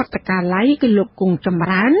នៅខុទ្ទកាល័យគឺលោកគង់ចម្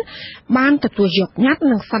រើនបានទទួលយកញត្តិ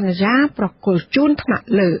និងសន្យាប្រគល់ជូនថ្នាក់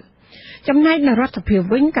លើចំណែកនៅរដ្ឋសភា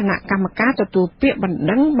វិញគណៈកម្មការទទួលពាក្យបណ្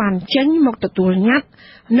ដឹងបានចេញមកទទួលញត្តិ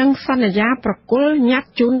និងសន្យាប្រគល់ញត្តិ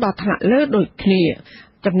ជូនដល់ថ្នាក់លើដូចគ្នា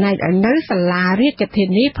ចំណែកឲ្យនៅសាលារាជធា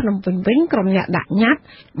នីភ្នំពេញវិញក្រុមអ្នកដាក់ញត្តិ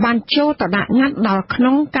បានចូលទៅដាក់ញត្តិដល់ក្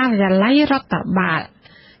នុងការិយាល័យរដ្ឋបាល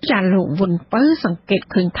ចាលោកវុនពៅសង្កេត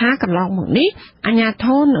ឃើញថាកន្លងមកនេះអាជ្ញាធ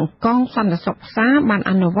រនិងកងសន្តិសុខសាបាន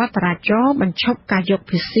អនុវត្តចរាចរណ៍បញ្ឈប់ការយក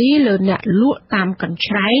ភីស៊ីលើអ្នកលក់តាមកញ្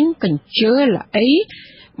ច្រែងកញ្ជើល្អី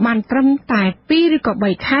បានត្រឹមតែ2ឬក៏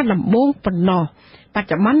3ខែដំបូងប៉ុណ្ណោះបច្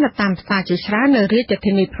ចុប្បន្ននៅតាមផ្សារជាច្រើននៅរាជ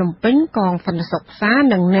ធានីភ្នំពេញកងសន្តិសុខសា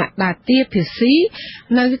និងអ្នកដែលទាភីស៊ី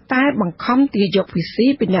នៅតែបង្ខំទាយកភីស៊ី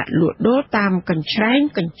ពីអ្នកលក់ដូរតាមកញ្ច្រែង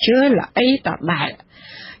កញ្ជើល្អីដដែល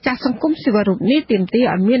ចាសសង្គមស៊ីវិលរូបនេះទាមទារ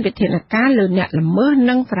ឲ្យមានវិធានការលើអ្នកល្មើស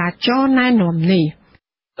និងចរាចរណ៍ណែនាំនេះ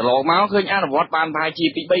កន្លងមកឃើញអនុវត្តបានប្រហែលជា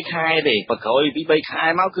2 3ខែទេបើក្រោយ2 3ខែ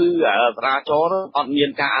មកគឺចរាចរណ៍អត់មាន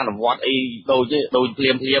ការអនុវត្តអីដូចភ្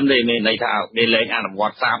លាមទេមានន័យថាគេលែងអនុវ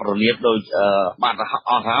ត្តសាបរលាបដូចបាត់អ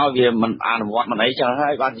ស់ហើយវាមិនអនុវត្តមិនអីចឹងហើ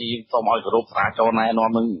យបានជាសូមឲ្យគោរពចរាចរណ៍ណែនាំ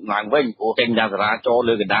នឹងឡើងវិញព្រោះចេញจากចរាចរណ៍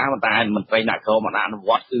លើកណ្ដាលតែមន្ត្រីអ្នកក្រមមិនអនុវ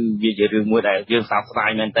ត្តគឺវាជារឿងមួយដែលយើងសោកស្ដា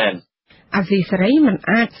យមែនទែនអាស៊ីសេរីមិន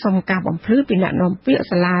អាចសុំការបំភ្លឺពីអ្នកនាំពាក្យ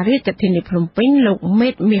សាលារាជធានីភ្នំពេញលោកមេ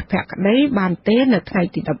តមាសភក្តីបានទេនៅថ្ងៃ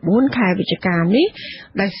ទី14ខែវិច្ឆិកានេះ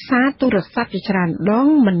ដោយសារទូរស័ព្ទជាច្រើនដង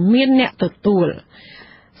មិនមានអ្នកទទួល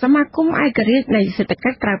សមាគមឯករាជ្យនៃសេដ្ឋកិ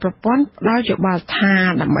ច្ចក្រៅប្រព័ន្ធផ្ដល់យោបល់ថា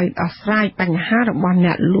ដើម្បីដោះស្រាយបញ្ហារបស់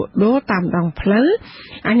អ្នកលក់ដូរតាមដងផ្លូវ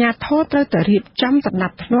អាជ្ញាធរត្រូវតែរៀបចំដំណា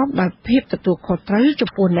ប់ធ្នាប់ដោយភាពទទួលខុសត្រូវចំ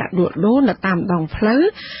ពោះអ្នកលក់ដូរនៅតាមដងផ្លូវ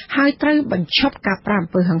ហើយត្រូវបញ្ឈប់ការប្រាអំ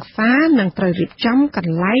ពើហិង្សានិងត្រូវរៀបចំក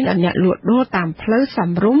ន្លែងឲ្យអ្នកលក់ដូរតាមផ្លូវស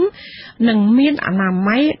មរម្យនិងមានអនា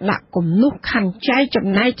ម័យដាក់គំនូសខណ្ឌចែកចំ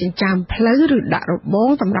ណែកចិញ្ចើមផ្លូវឬដាក់របង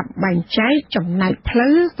សម្រាប់បែងចែកចំណែកផ្លូ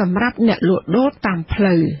វសម្រាប់អ្នកលក់ដូរតាមផ្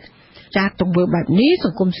លូវចាទង្វើបែបនេះស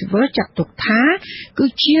ង្គមស៊ីវិលចាត់ទុកថាគឺ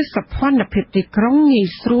ជាសភនភាពទីក្រុងងាយ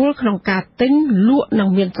ស្រួលក្នុងការទិញលក់និង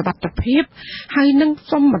មានសុវត្ថិភាពហើយនឹង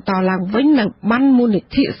សូមបន្តឡើងវិញនៅបានមូលនិ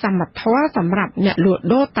ធិសមត្ថៈសម្រាប់អ្នកលក់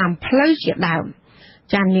ដូរតាមផ្លូវជាដើម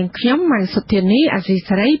ចានាងខ្ញុំម៉ៃសុធានីអាស៊ី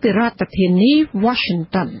សេរីពីរដ្ឋធានី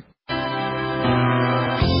Washington